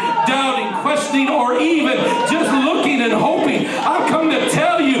wondering, doubting, questioning, or even just looking and hoping. I've come to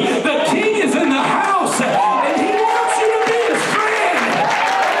tell you, the king is in the house, and he wants you to be his friend.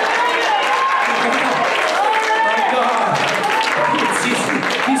 My God.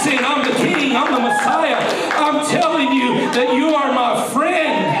 He's saying, I'm the king, I'm the Messiah. I'm telling you that you are my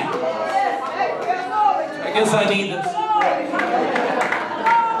friend. I guess I need this.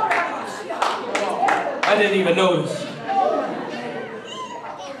 I didn't even notice.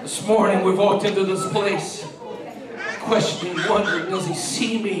 This morning we walked into this place questioning, wondering, does he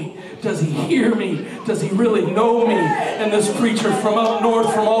see me? Does he hear me? Does he really know me? And this preacher from up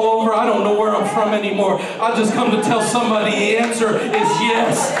north, from all over, I don't know where I'm from anymore. I just come to tell somebody the answer is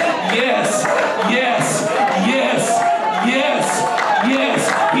yes, yes, yes, yes, yes, yes.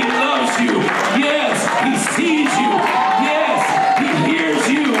 He loves you. Yes, he sees you. Yes, he hears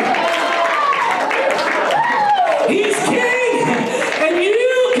you. He's king, and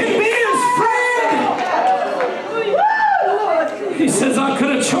you can be his friend. He says, I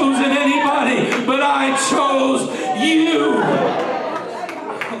could have chosen anybody, but I chose you.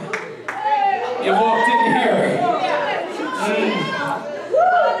 You walked in here.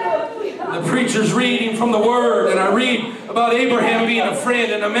 The preacher's reading from the Word, and I read about Abraham being a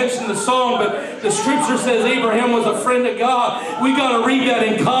friend, and I mentioned the song, but the Scripture says Abraham was a friend of God. We got to read that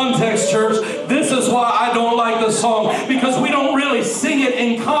in context, church. This is why I don't like the song, because we don't really sing it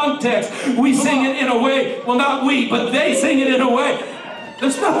in context. We sing it in a way, well, not we, but they sing it in a way.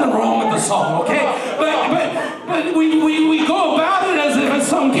 There's nothing wrong with the song, okay? But we go about it as if it's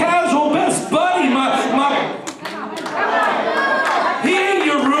some casual best buddy. He ain't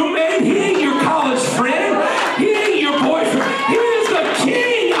your roommate. He ain't your college friend. He ain't your boyfriend. He is the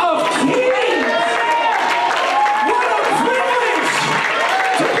King of Kings. What a privilege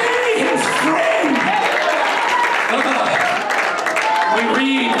to be his friend. We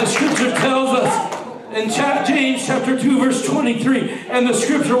read, the Scripture tells us in James chapter 2 verse 23, and the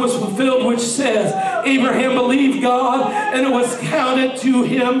Scripture was fulfilled which says, Abraham believed God, and it was counted to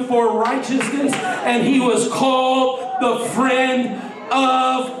him for righteousness, and he was called the friend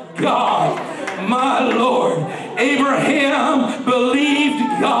of God. My Lord, Abraham believed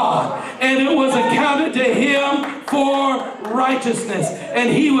God, and it was accounted to him for righteousness, and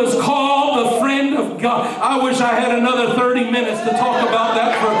he was called the friend of God. I wish I had another 30 minutes to talk about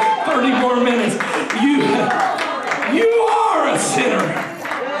that for 30 more minutes. You are a sinner.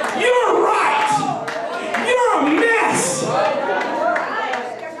 You're right. You're a mess.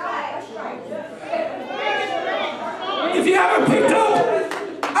 If you haven't picked up,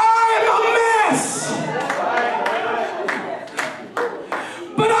 I'm a mess.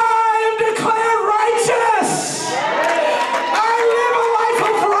 But I am declared righteous. I live a life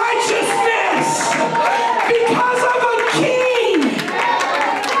of righteousness because of a king.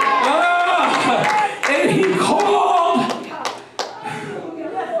 And he called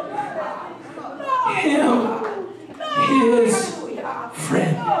him his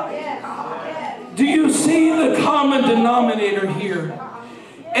friend. Do you see the common denominator here?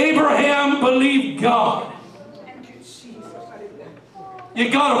 Abraham believed God. You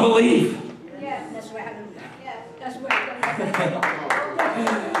gotta believe. Yes, that's right. Yes, that's right.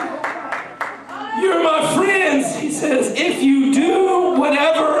 You're my friends, he says, if you do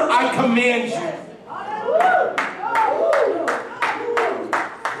whatever I command you.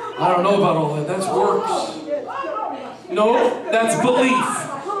 I don't know about all that. That's works. No, that's belief.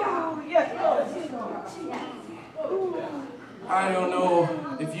 I don't know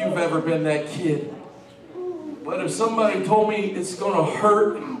know if you've ever been that kid, but if somebody told me it's going to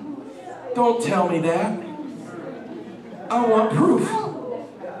hurt, don't tell me that. I want proof.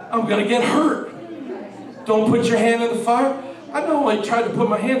 I'm going to get hurt. Don't put your hand in the fire. I know I tried to put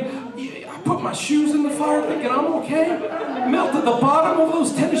my hand, I put my shoes in the fire thinking I'm okay. Melted the bottom of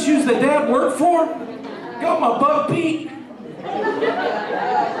those tennis shoes that Dad worked for. Got my butt beat.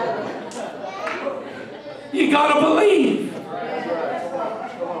 You got to believe.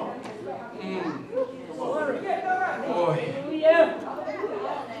 Boy.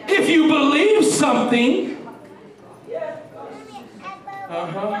 If you believe something,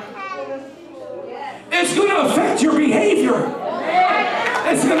 it's going to affect your behavior.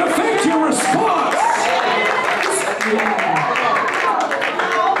 It's going to affect your response.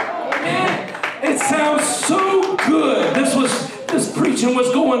 It sounds so good. This preaching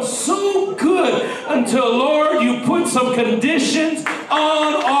was going so good until, Lord, you put some conditions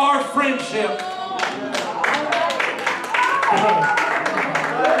on our friendship.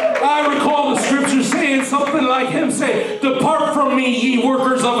 I recall the scripture saying something like him saying, "Depart from me, ye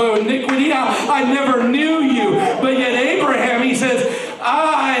workers of iniquity. I never knew you." But yet Abraham, he says,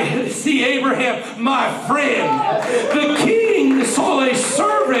 I see Abraham, my friend. The king saw a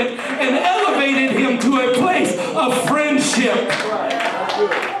servant and elevated him to a place of friendship.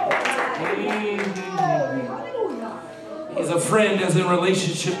 He's a friend as a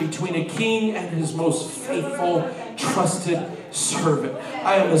relationship between a king and his most faithful, trusted servant.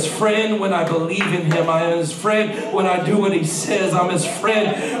 I am his friend when I believe in him. I am his friend when I do what he says. I'm his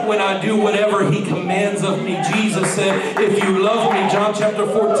friend when I do whatever he commands of me. Jesus said, if you love me, John chapter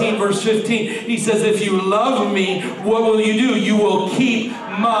 14, verse 15, he says, if you love me, what will you do? You will keep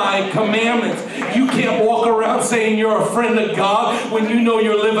my commandments. You can't walk around saying you're a friend of God when you know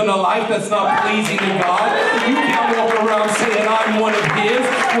you're living a life that's not pleasing to God. You can't walk around saying I'm one of his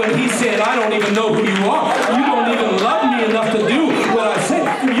when he said, I don't even know who you are. You don't even love me enough to do what I say.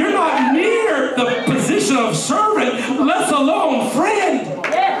 You're not near the position of servant, let alone friend.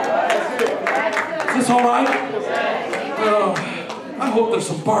 Is this all right? I hope there's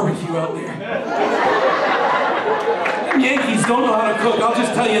some barbecue out there. Them Yankees don't know how to cook. I'll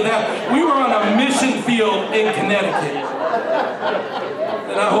just tell you that. We were on a mission field in Connecticut.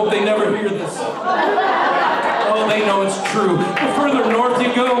 And I hope they never hear this. Oh, they know it's true. The further north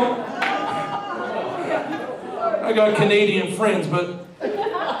you go, I got Canadian friends, but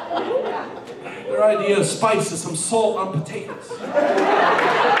their idea of spice is some salt on potatoes.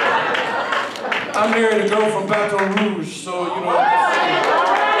 I married a girl from Baton Rouge, so, you know,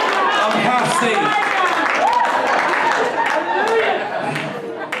 I'm half saved.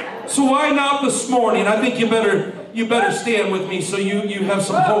 So why not this morning? I think you better stand with me so you have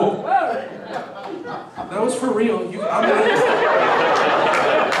some hope. That was for real.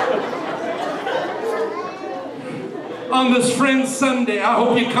 On this Friends Sunday, I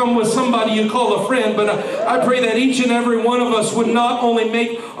hope you come with somebody you call a friend, but I pray that each and every one of us would not only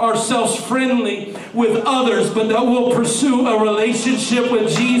make ourselves friendly with others, but that we'll pursue a relationship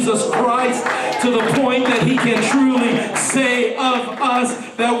with Jesus Christ to the point that he can truly say of us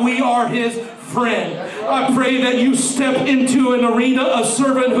that we are his friend. I pray that you step into an arena of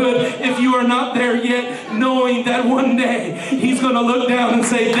servanthood if you are not there yet, knowing that one day he's going to look down and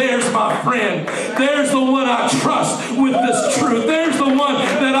say, there's my friend. There's the one I trust with this truth. There's the one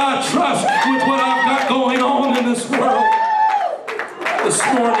that I trust with what I've got going on in this world. This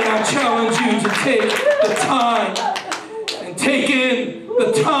morning I challenge you to take the time and take in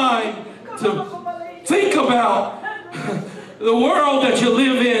the time to think about the world that you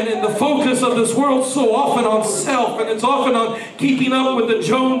live in, and the focus of this world so often on self, and it's often on keeping up with the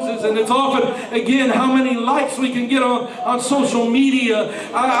Joneses, and it's often, again, how many likes we can get on social media.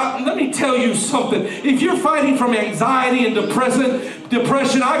 Let me tell you something. If you're fighting from anxiety and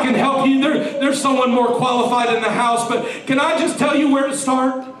depression, I can help you. There's someone more qualified in the house, but can I just tell you where to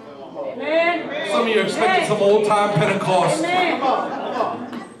start? Amen. Some of you are expecting some old-time Pentecost. Amen.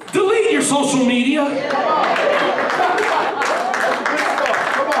 Delete your social media.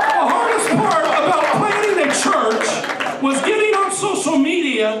 The hardest part about planning a church was getting on social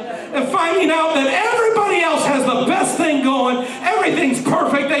media and finding out that everybody else has the best thing going. Everything's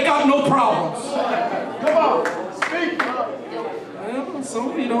perfect. They got no problems. Come on, speak. Well, some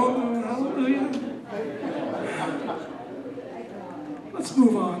of you don't. Hallelujah. Let's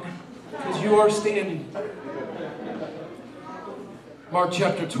move on, because you are standing. Mark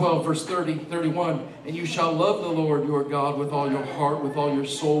chapter 12, verse 30, 31. And you shall love the Lord your God with all your heart, with all your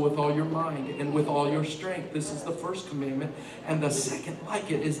soul, with all your mind, and with all your strength. This is the first commandment. And the second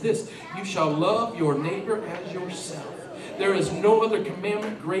like it is this: you shall love your neighbor as yourself. There is no other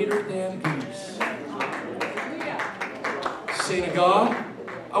commandment greater than these. Say to God,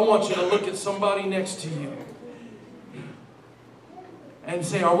 I want you to look at somebody next to you and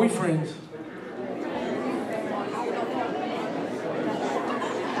say, are we friends?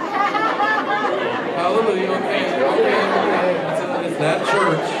 Hallelujah. Okay. It's that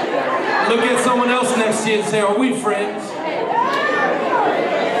church. Look at someone else next to you and say, are we friends?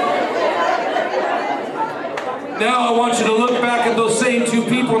 Now I want you to look back at those same two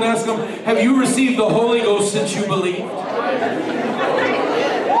people and ask them, have you received the Holy Ghost since you believed?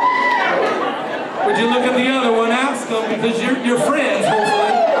 Would you look at the other one, ask them, because you're friends,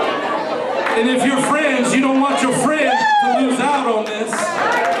 hopefully. And if you're friends, you don't want your friend to lose out on this.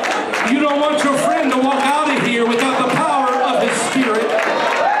 You don't want your friend to walk out of here without the power of His Spirit.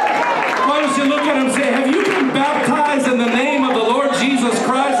 Why don't you look at him and say, have you been baptized in the name of the Lord Jesus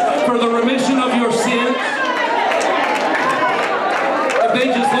Christ for the remission of your sins? If they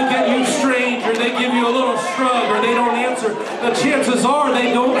just look at you strange, or they give you a little shrug, or they don't answer, the chances are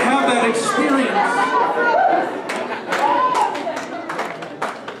they don't have that experience.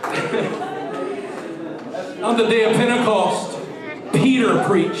 On the day of Pentecost, Peter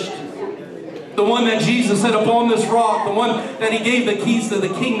preached. The one that Jesus said, upon this rock, the one that He gave the keys to the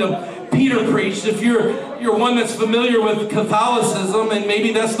kingdom, Peter preached. If you're one that's familiar with Catholicism, and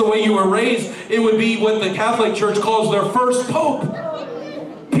maybe that's the way you were raised, it would be what the Catholic Church calls their first pope.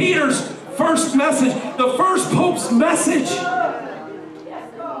 Peter's first message, the first pope's message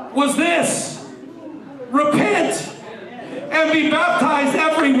was this: repent and be baptized,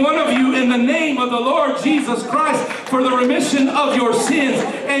 every one of you, in the name of the Lord Jesus Christ for the remission of your sins,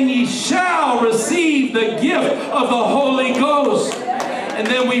 and ye shall receive the gift of the Holy Ghost. And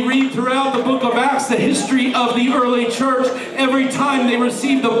then we read throughout the book of Acts the history of the early church. Every time they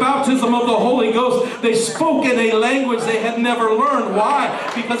received the baptism of the Holy Ghost, they spoke in a language they had never learned. Why?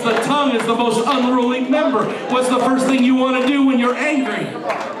 Because the tongue is the most unruly member. What's the first thing you want to do when you're angry?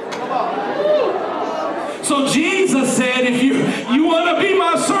 So Jesus said, if you want to be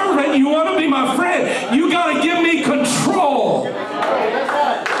my servant, you want to be my friend, you got to give me control.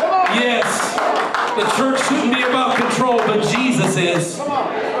 Yes, the church shouldn't be about control, but Jesus is. I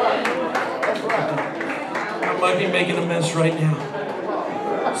might be making a mess right now.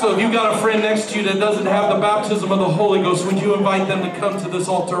 So if you got a friend next to you that doesn't have the baptism of the Holy Ghost, would you invite them to come to this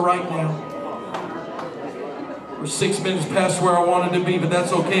altar right now? We're 6 minutes past where I wanted to be, but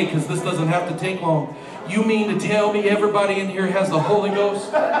that's okay, because this doesn't have to take long. You mean to tell me everybody in here has the Holy Ghost?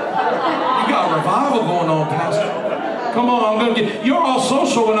 You got revival going on, Pastor. Come on, I'm going to get... You're all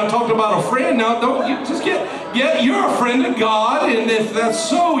social when I talked about a friend. Now, don't you just get you're a friend of God, and if that's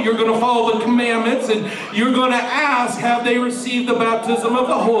so, you're going to follow the commandments, and you're going to ask, have they received the baptism of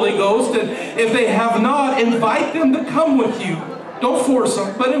the Holy Ghost? And if they have not, invite them to come with you. Don't force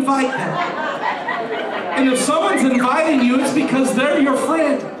them, but invite them. And if someone's inviting you, it's because they're your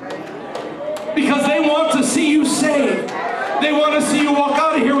friend. Because they want to see you saved. They want to see you walk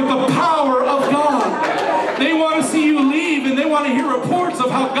out of here with the power of God. They want to see you leave, and they want to hear reports of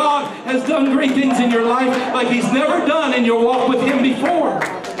how God has done great things in your life like He's never done in your walk with Him before.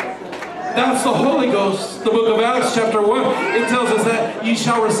 That's the Holy Ghost. The book of Acts chapter 1, it tells us that ye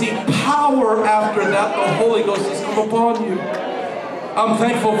shall receive power after that the Holy Ghost has come upon you. I'm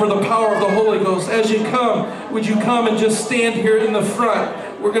thankful for the power of the Holy Ghost. As you come, would you come and just stand here in the front?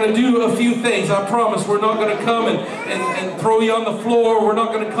 We're going to do a few things. I promise we're not going to come and throw you on the floor. We're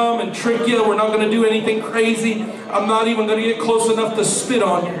not going to come and trick you. We're not going to do anything crazy. I'm not even going to get close enough to spit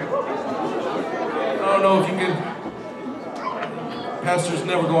on you. I don't know if you can... Pastor's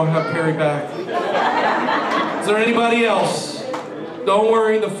never going to have Perry back. Is there anybody else? Don't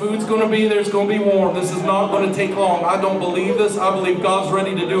worry, the food's going to be there. It's going to be warm. This is not going to take long. I don't believe this. I believe God's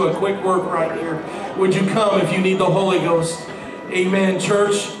ready to do a quick work right here. Would you come if you need the Holy Ghost? Amen,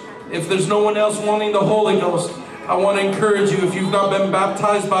 church. If there's no one else wanting the Holy Ghost, I want to encourage you, if you've not been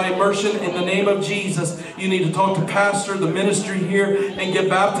baptized by immersion in the name of Jesus, you need to talk to Pastor, the ministry here, and get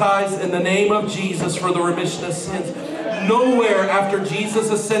baptized in the name of Jesus for the remission of sins. Nowhere after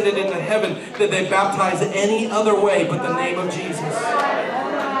Jesus ascended into heaven did they baptize any other way but the name of Jesus.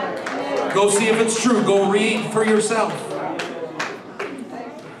 Go see if it's true. Go read for yourself.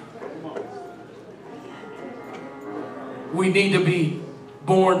 We need to be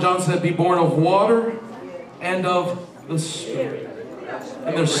born, John said, be born of water and of the Spirit.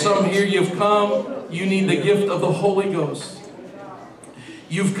 And there's some here, you've come, you need the gift of the Holy Ghost.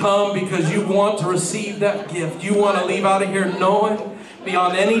 You've come because you want to receive that gift. You want to leave out of here knowing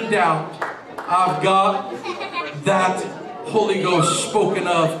beyond any doubt, I've got that Holy Ghost spoken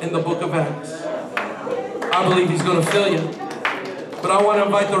of in the book of Acts. I believe He's going to fill you. But I want to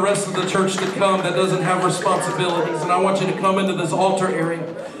invite the rest of the church to come that doesn't have responsibilities. And I want you to come into this altar area.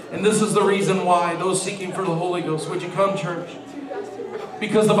 And this is the reason why. Those seeking for the Holy Ghost, would you come, church?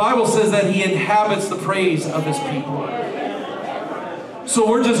 Because the Bible says that He inhabits the praise of His people. So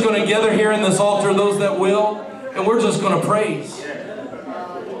we're just going to gather here in this altar, those that will, and we're just going to praise.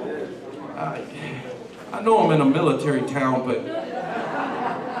 I know I'm in a military town, but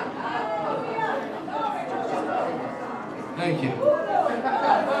thank you.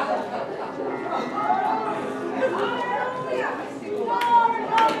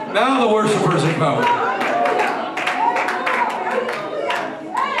 Now the worshipers are coming.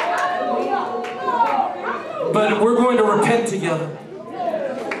 But we're going to repent together.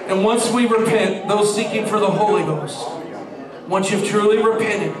 And once we repent, those seeking for the Holy Ghost, once you've truly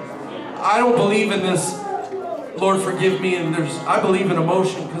repented, I don't believe in this, Lord forgive me, and I believe in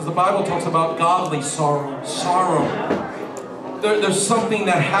emotion, because the Bible talks about godly sorrow. There's something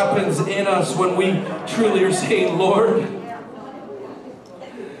that happens in us when we truly are saying, Lord,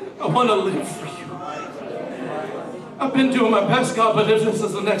 I want to live for you. I've been doing my best, God, but if this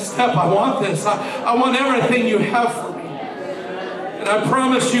is the next step, I want this. I want everything you have for me. And I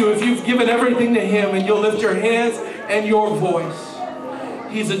promise you, if you've given everything to Him and you'll lift your hands and your voice,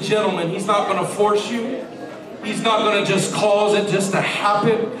 He's a gentleman. He's not going to force you. He's not going to just cause it just to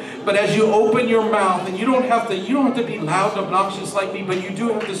happen. But as you open your mouth, and you don't have to be loud and obnoxious like me, but you do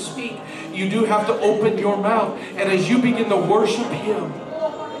have to speak. You do have to open your mouth. And as you begin to worship Him,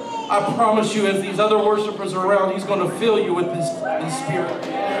 I promise you, as these other worshipers are around, He's going to fill you with His Spirit.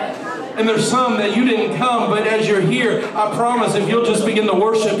 And there's some that you didn't come, but as you're here, I promise if you'll just begin to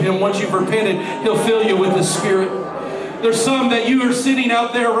worship Him, once you've repented, He'll fill you with His Spirit. There's some that you are sitting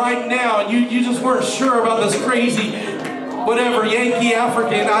out there right now, and you just weren't sure about this crazy, whatever, Yankee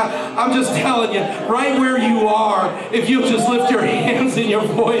African. I'm just telling you, right where you are, if you'll just lift your hands and your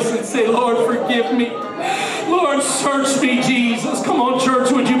voice and say, Lord, forgive me. Lord, search me, Jesus. Come on,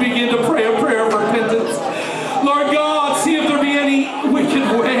 church, would you begin to pray a prayer of repentance? Lord God, see if there be any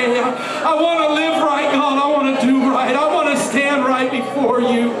wicked way. I want to live right, God. I want to do right. I want to stand right before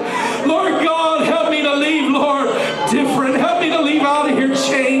you. Lord God, help me to leave, Lord, different. Help me to leave out of here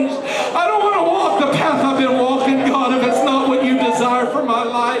changed. I don't want to walk the path I've been walking, God, if it's not what you desire for my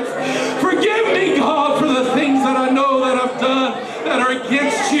life. Forgive me, God, for the things that I know that I've done that are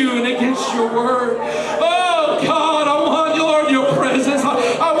against you and against your word. Oh, God, I want, Lord, your presence.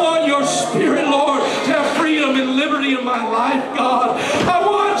 I want your Spirit, Lord, to have freedom and liberty in my life, God. I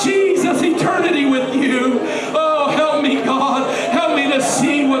want, Jesus, eternity with you. Oh, help me, God. Help me to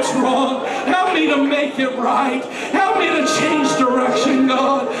see what's wrong. Help me to make it right. Help me to change direction,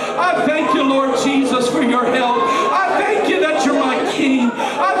 God. I thank you, Lord Jesus, for your help. I thank you that you're my King.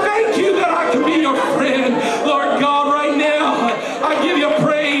 I thank you that I can be your friend. Lord God, right now, I give you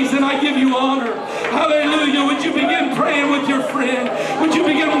praise and I give you honor. Hallelujah. Would you begin praying with your friend? Would you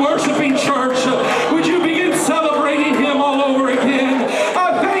begin worshiping, church? Would you begin celebrating Him all over again?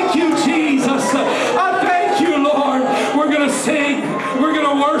 I thank you, Jesus. I thank you, Lord. We're going to sing. We're going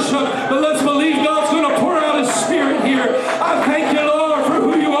to worship. But let's believe God's going to pour out His Spirit here. I thank you, Lord, for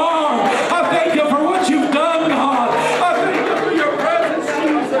who you are. I thank you for what you've done, God. I thank you for your presence,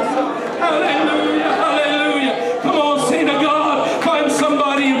 Jesus. Hallelujah. Hallelujah. Come on, sing to God. Find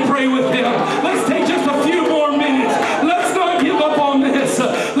somebody and pray with Him. Let's take just a few more minutes. Let's not give up on this.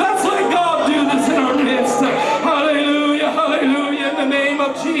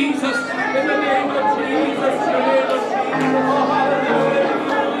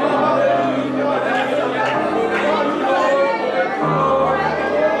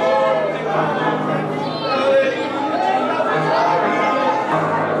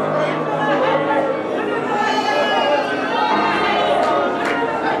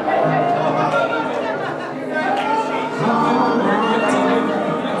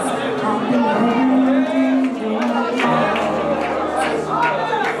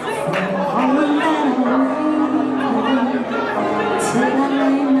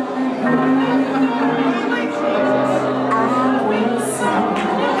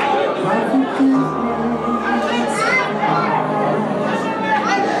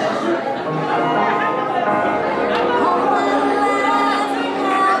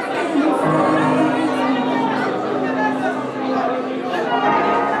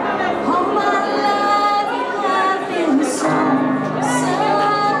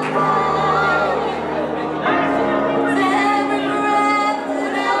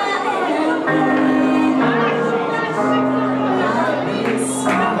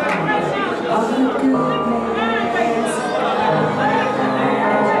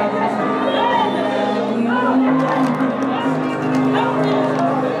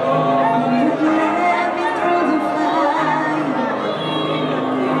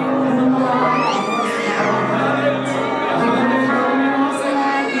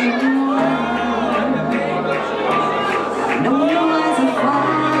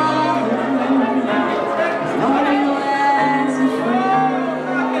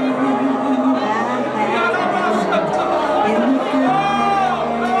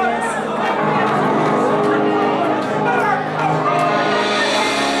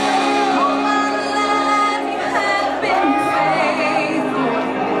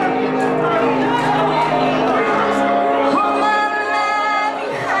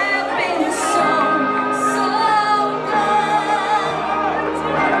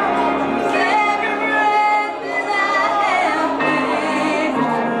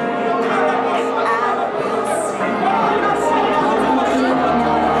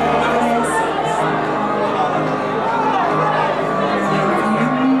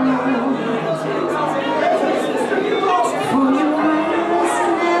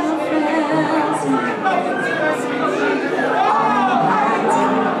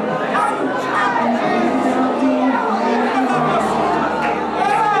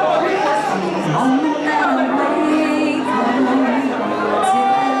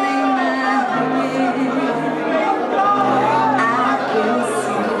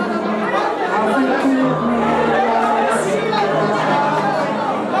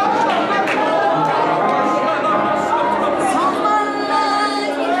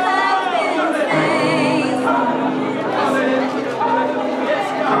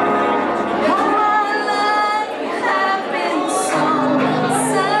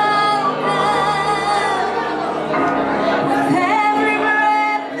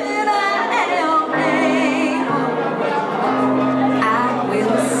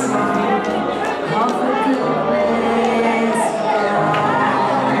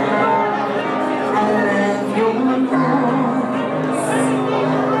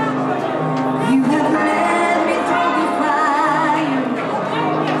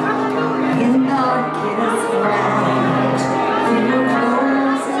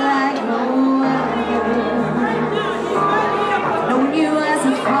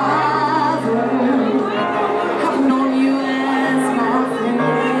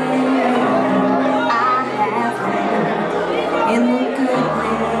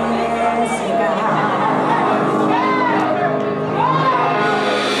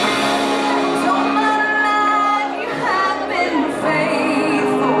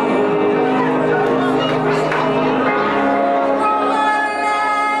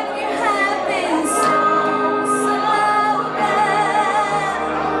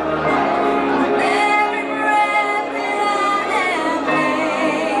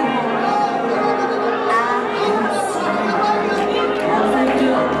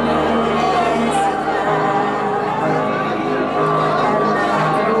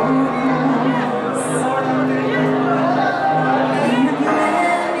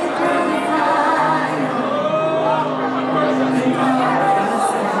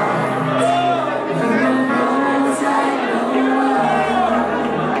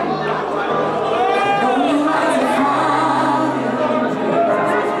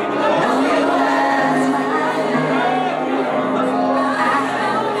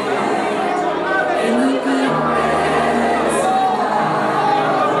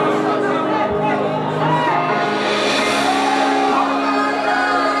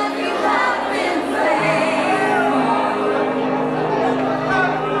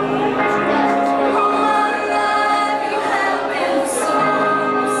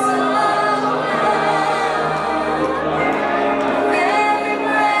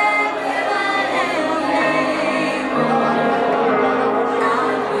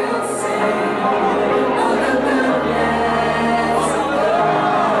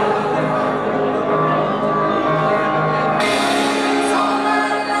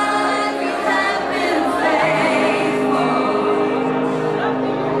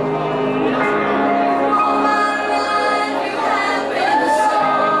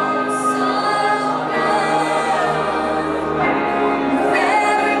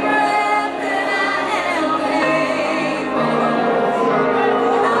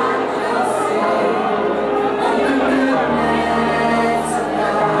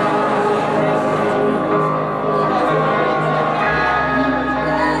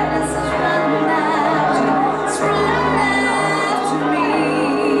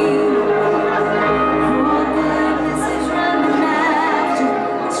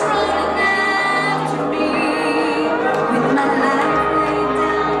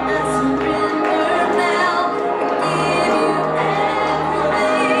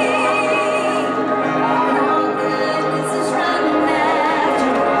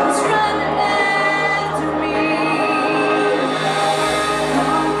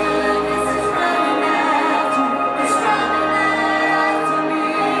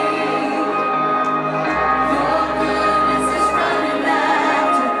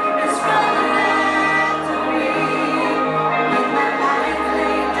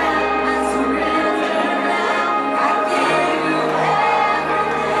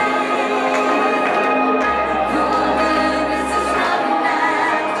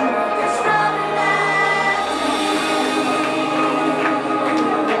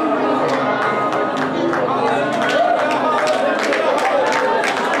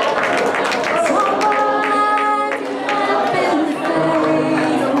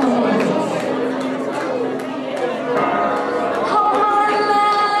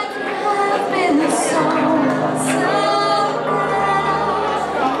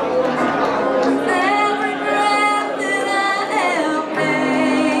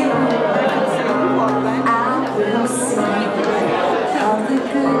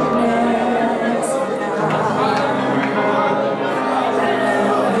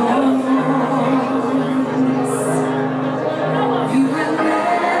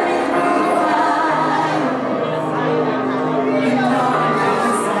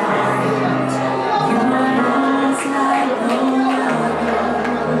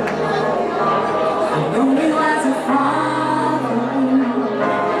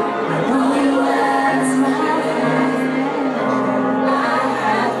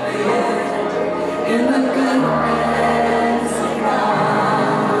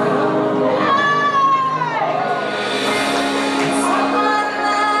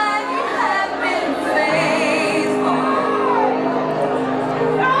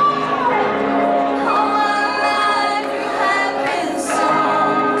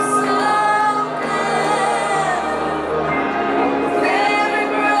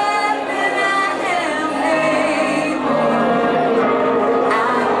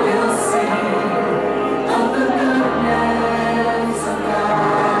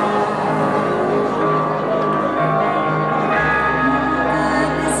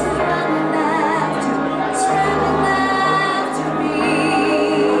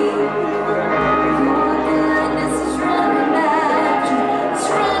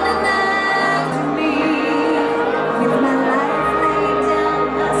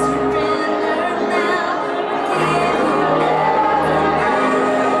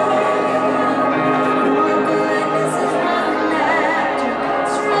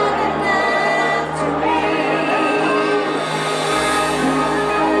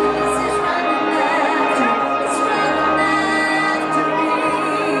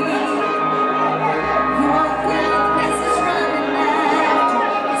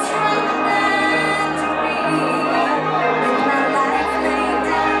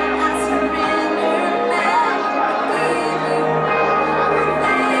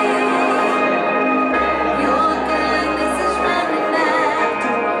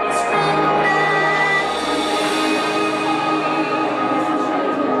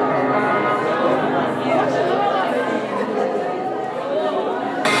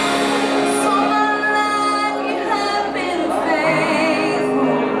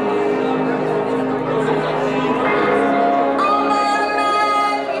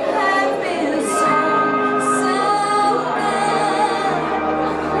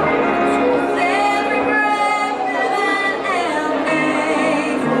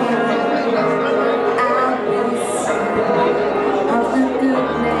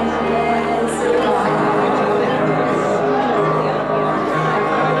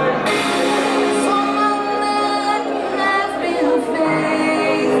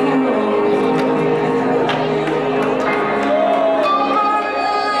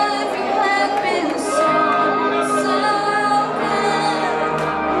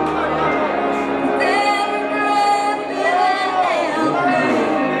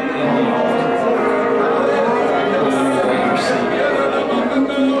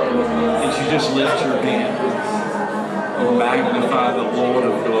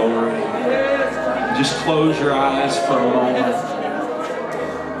 just close your eyes for a moment.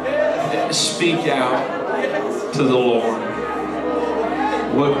 Speak out to the Lord.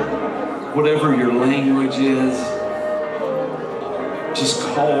 Whatever your language is, just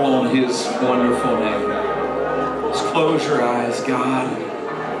call on His wonderful name. Just close your eyes. God,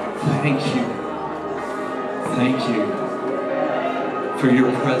 thank you. Thank you for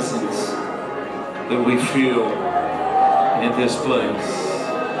your presence that we feel in this place.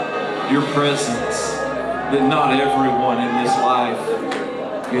 Your presence that not everyone in this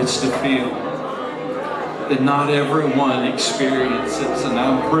life gets to feel. That not everyone experiences, and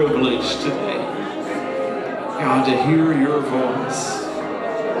I'm privileged today, God, to hear your voice,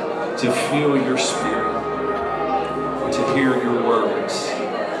 to feel your spirit, to hear your words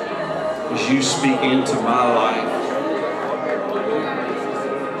as you speak into my life.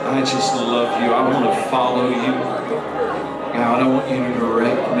 I just love you. I want to follow you. God, I want you to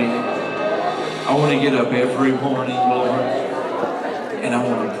direct me. I want to get up every morning, Lord, and I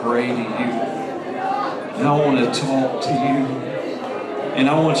want to pray to you. And I want to talk to you. And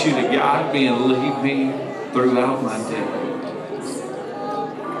I want you to guide me and lead me throughout my day,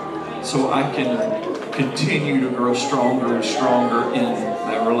 so I can continue to grow stronger and stronger in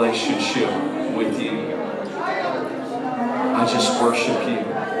that relationship with you. I just worship you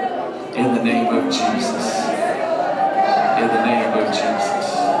in the name of Jesus. In the name of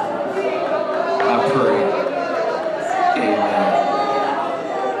Jesus, I pray. Amen.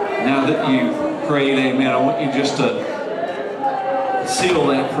 Now that you prayed amen, I want you just to seal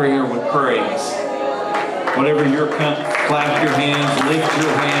that prayer with praise. Whatever you're, clap your hands, lift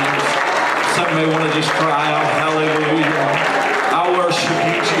your hands. Some may want to just cry out, hallelujah. I worship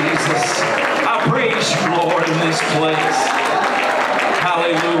you, Jesus. I praise you, Lord, in this place.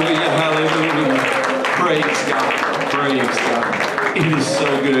 Hallelujah, hallelujah. Praise God, praise God. It is so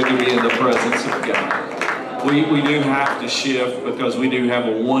good to be in the presence of God. We do have to shift because we do have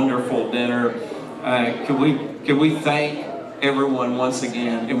a wonderful dinner. Can we thank everyone once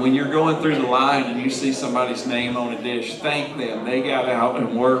again? And when you're going through the line and you see somebody's name on a dish, thank them. They got out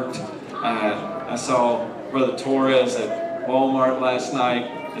and worked. I saw Brother Torres at Walmart last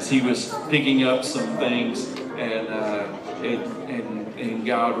night as he was picking up some things, and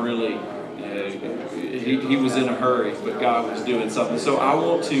God really, he was in a hurry, but God was doing something. So I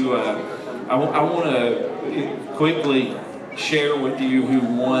want to quickly share with you who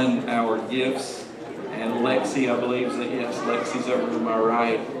won our gifts. And Lexi, I believe that, yes, Lexi's over to my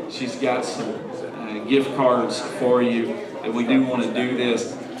right. She's got some gift cards for you, and we do want to do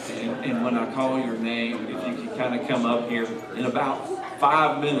this. And when I call your name, if you can kind of come up here, in about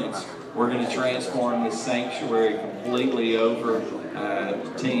 5 minutes, we're going to transform this sanctuary completely over.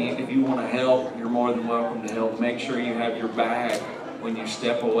 Team, if you want to help, you're more than welcome to help. Make sure you have your bag when you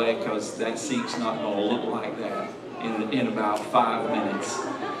step away, because that seat's not going to look like that in about 5 minutes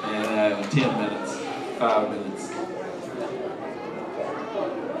and 10 minutes. 5 minutes.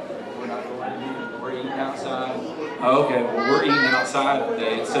 We're eating outside. Okay, well, we're eating outside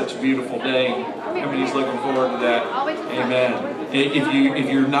today. It's such a beautiful day. Everybody's looking forward to that. Amen. If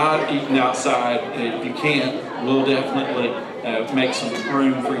you're not eating outside, if you can't, we'll definitely make some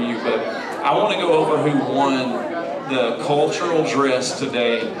room for you. But I want to go over who won the cultural dress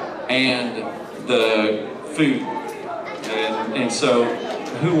today and the food. And so,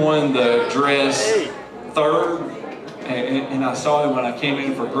 who won the dress? Third, and I saw him when I came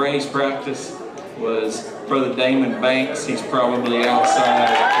in for Grace practice, was Brother Damon Banks. He's probably outside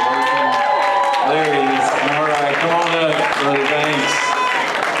working. There he is. All right, come on up, Brother Banks.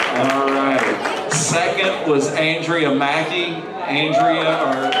 All right. Second was Andrea Mackey. Andrea,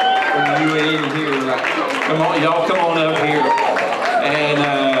 are you in here? Come on, y'all come on up here. And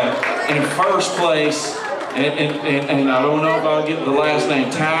in first place, and I don't know if I'll get the last name,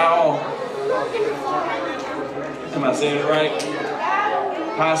 Tao. Am I saying it right?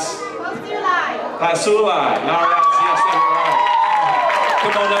 Pasulai. All right, yes, that's right.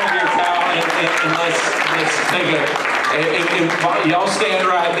 Come on up here, Tal, and let's take and y'all stand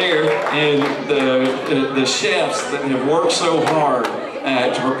right there. And the chefs that have worked so hard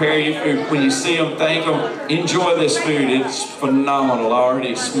to prepare you food, when you see them, thank them. Enjoy this food. It's phenomenal. I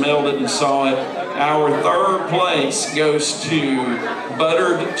already smelled it and saw it. Our third place goes to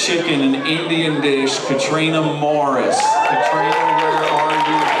buttered chicken and Indian dish, Katrina Morris. Katrina, where are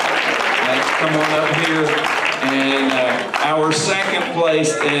you? Come on up here. And our second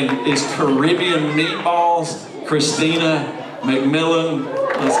place is Caribbean meatballs, Christina McMillan.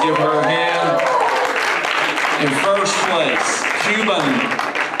 Let's give her a hand. In first place,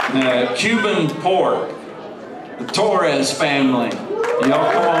 Cuban pork, the Torres family.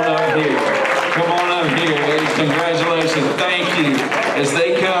 Y'all come on up here. come on up here. Congratulations. Thank you. As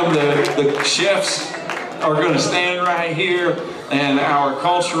they come, the chefs are going to stand right here, and our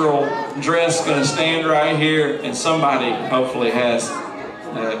cultural dress is going to stand right here, and somebody hopefully has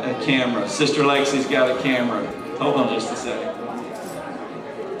a camera. Sister Lexi's got a camera. Hold on just a second.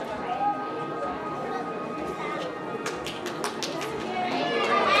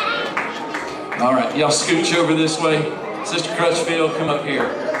 All right, y'all scooch over this way. Sister Crutchfield, come up here.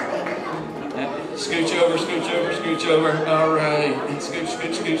 Scooch over, scooch over, scooch over. All right, and scooch,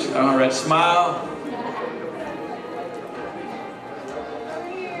 scooch, scooch. All right, smile.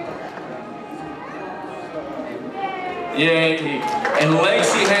 Yay. And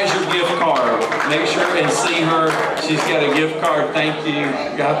Lexi has your gift card. Make sure and see her. She's got a gift card. Thank you.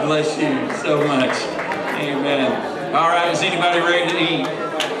 God bless you so much. Amen. All right, is anybody ready to eat?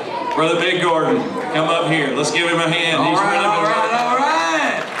 Brother Big Gordon, come up here. Let's give him a hand. All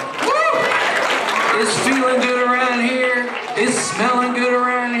right. Woo! It's feeling good around here. It's smelling good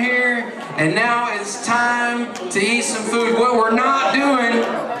around here. And now it's time to eat some food. What we're not doing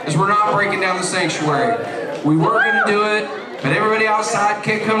is we're not breaking down the sanctuary. We were going to do it, but everybody outside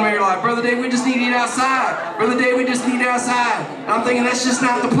kept coming here like, Brother Dave, we just need to eat outside. Brother Dave, we just need to eat outside. And I'm thinking that's just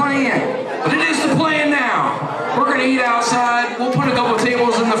not the plan. But it is the plan now. We're going to eat outside. We'll put a couple of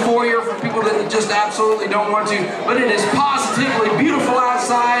tables in the foyer for people that just absolutely don't want to. But it is positively beautiful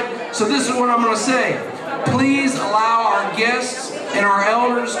outside. So this is what I'm going to say. Please allow our guests and our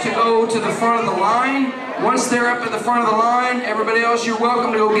elders to go to the front of the line. Once they're up at the front of the line, everybody else, you're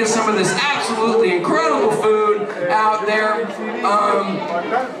welcome to go get some of this absolutely incredible food out there.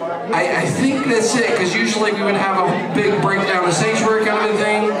 I think that's it, because usually we would have a big breakdown of sanctuary kind of a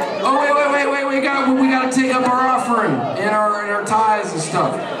thing. Oh, wait, we got to take up our offering and our tithes and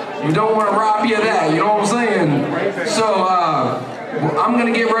stuff. We don't want to rob you of that, you know what I'm saying? So I'm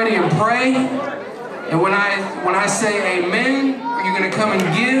going to get ready and pray. And when I say amen, you're going to come and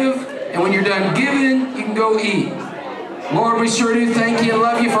give. And when you're done giving, you can go eat. Lord, we sure do thank you and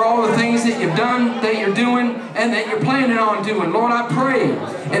love you for all the things that you've done, that you're doing, and that you're planning on doing. Lord, I pray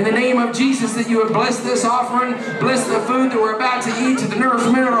in the name of Jesus that you would bless this offering, bless the food that we're about to eat to the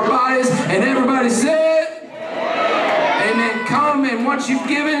nourishment of our bodies. And everybody said, amen. Come, and once you've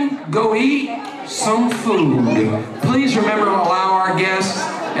given, go eat some food. Please remember to allow our guests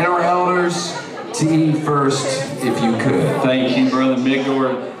and our elders to eat first, if you could. Thank you, Brother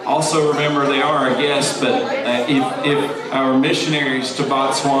Midgord. Also remember, they are our guests, but if our missionaries to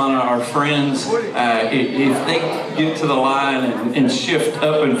Botswana, our friends, if they get to the line and shift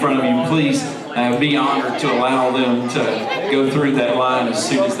up in front of you, please be honored to allow them to go through that line as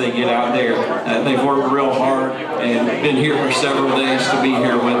soon as they get out there. They've worked real hard and been here for several days to be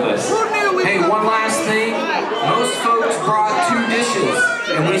here with us. Hey, one last thing. Most folks brought 2 dishes,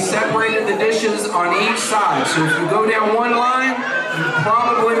 and we separated the dishes on each side. So if you go down one line, you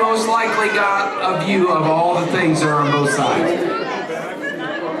probably most likely got a view of all the things that are on both sides.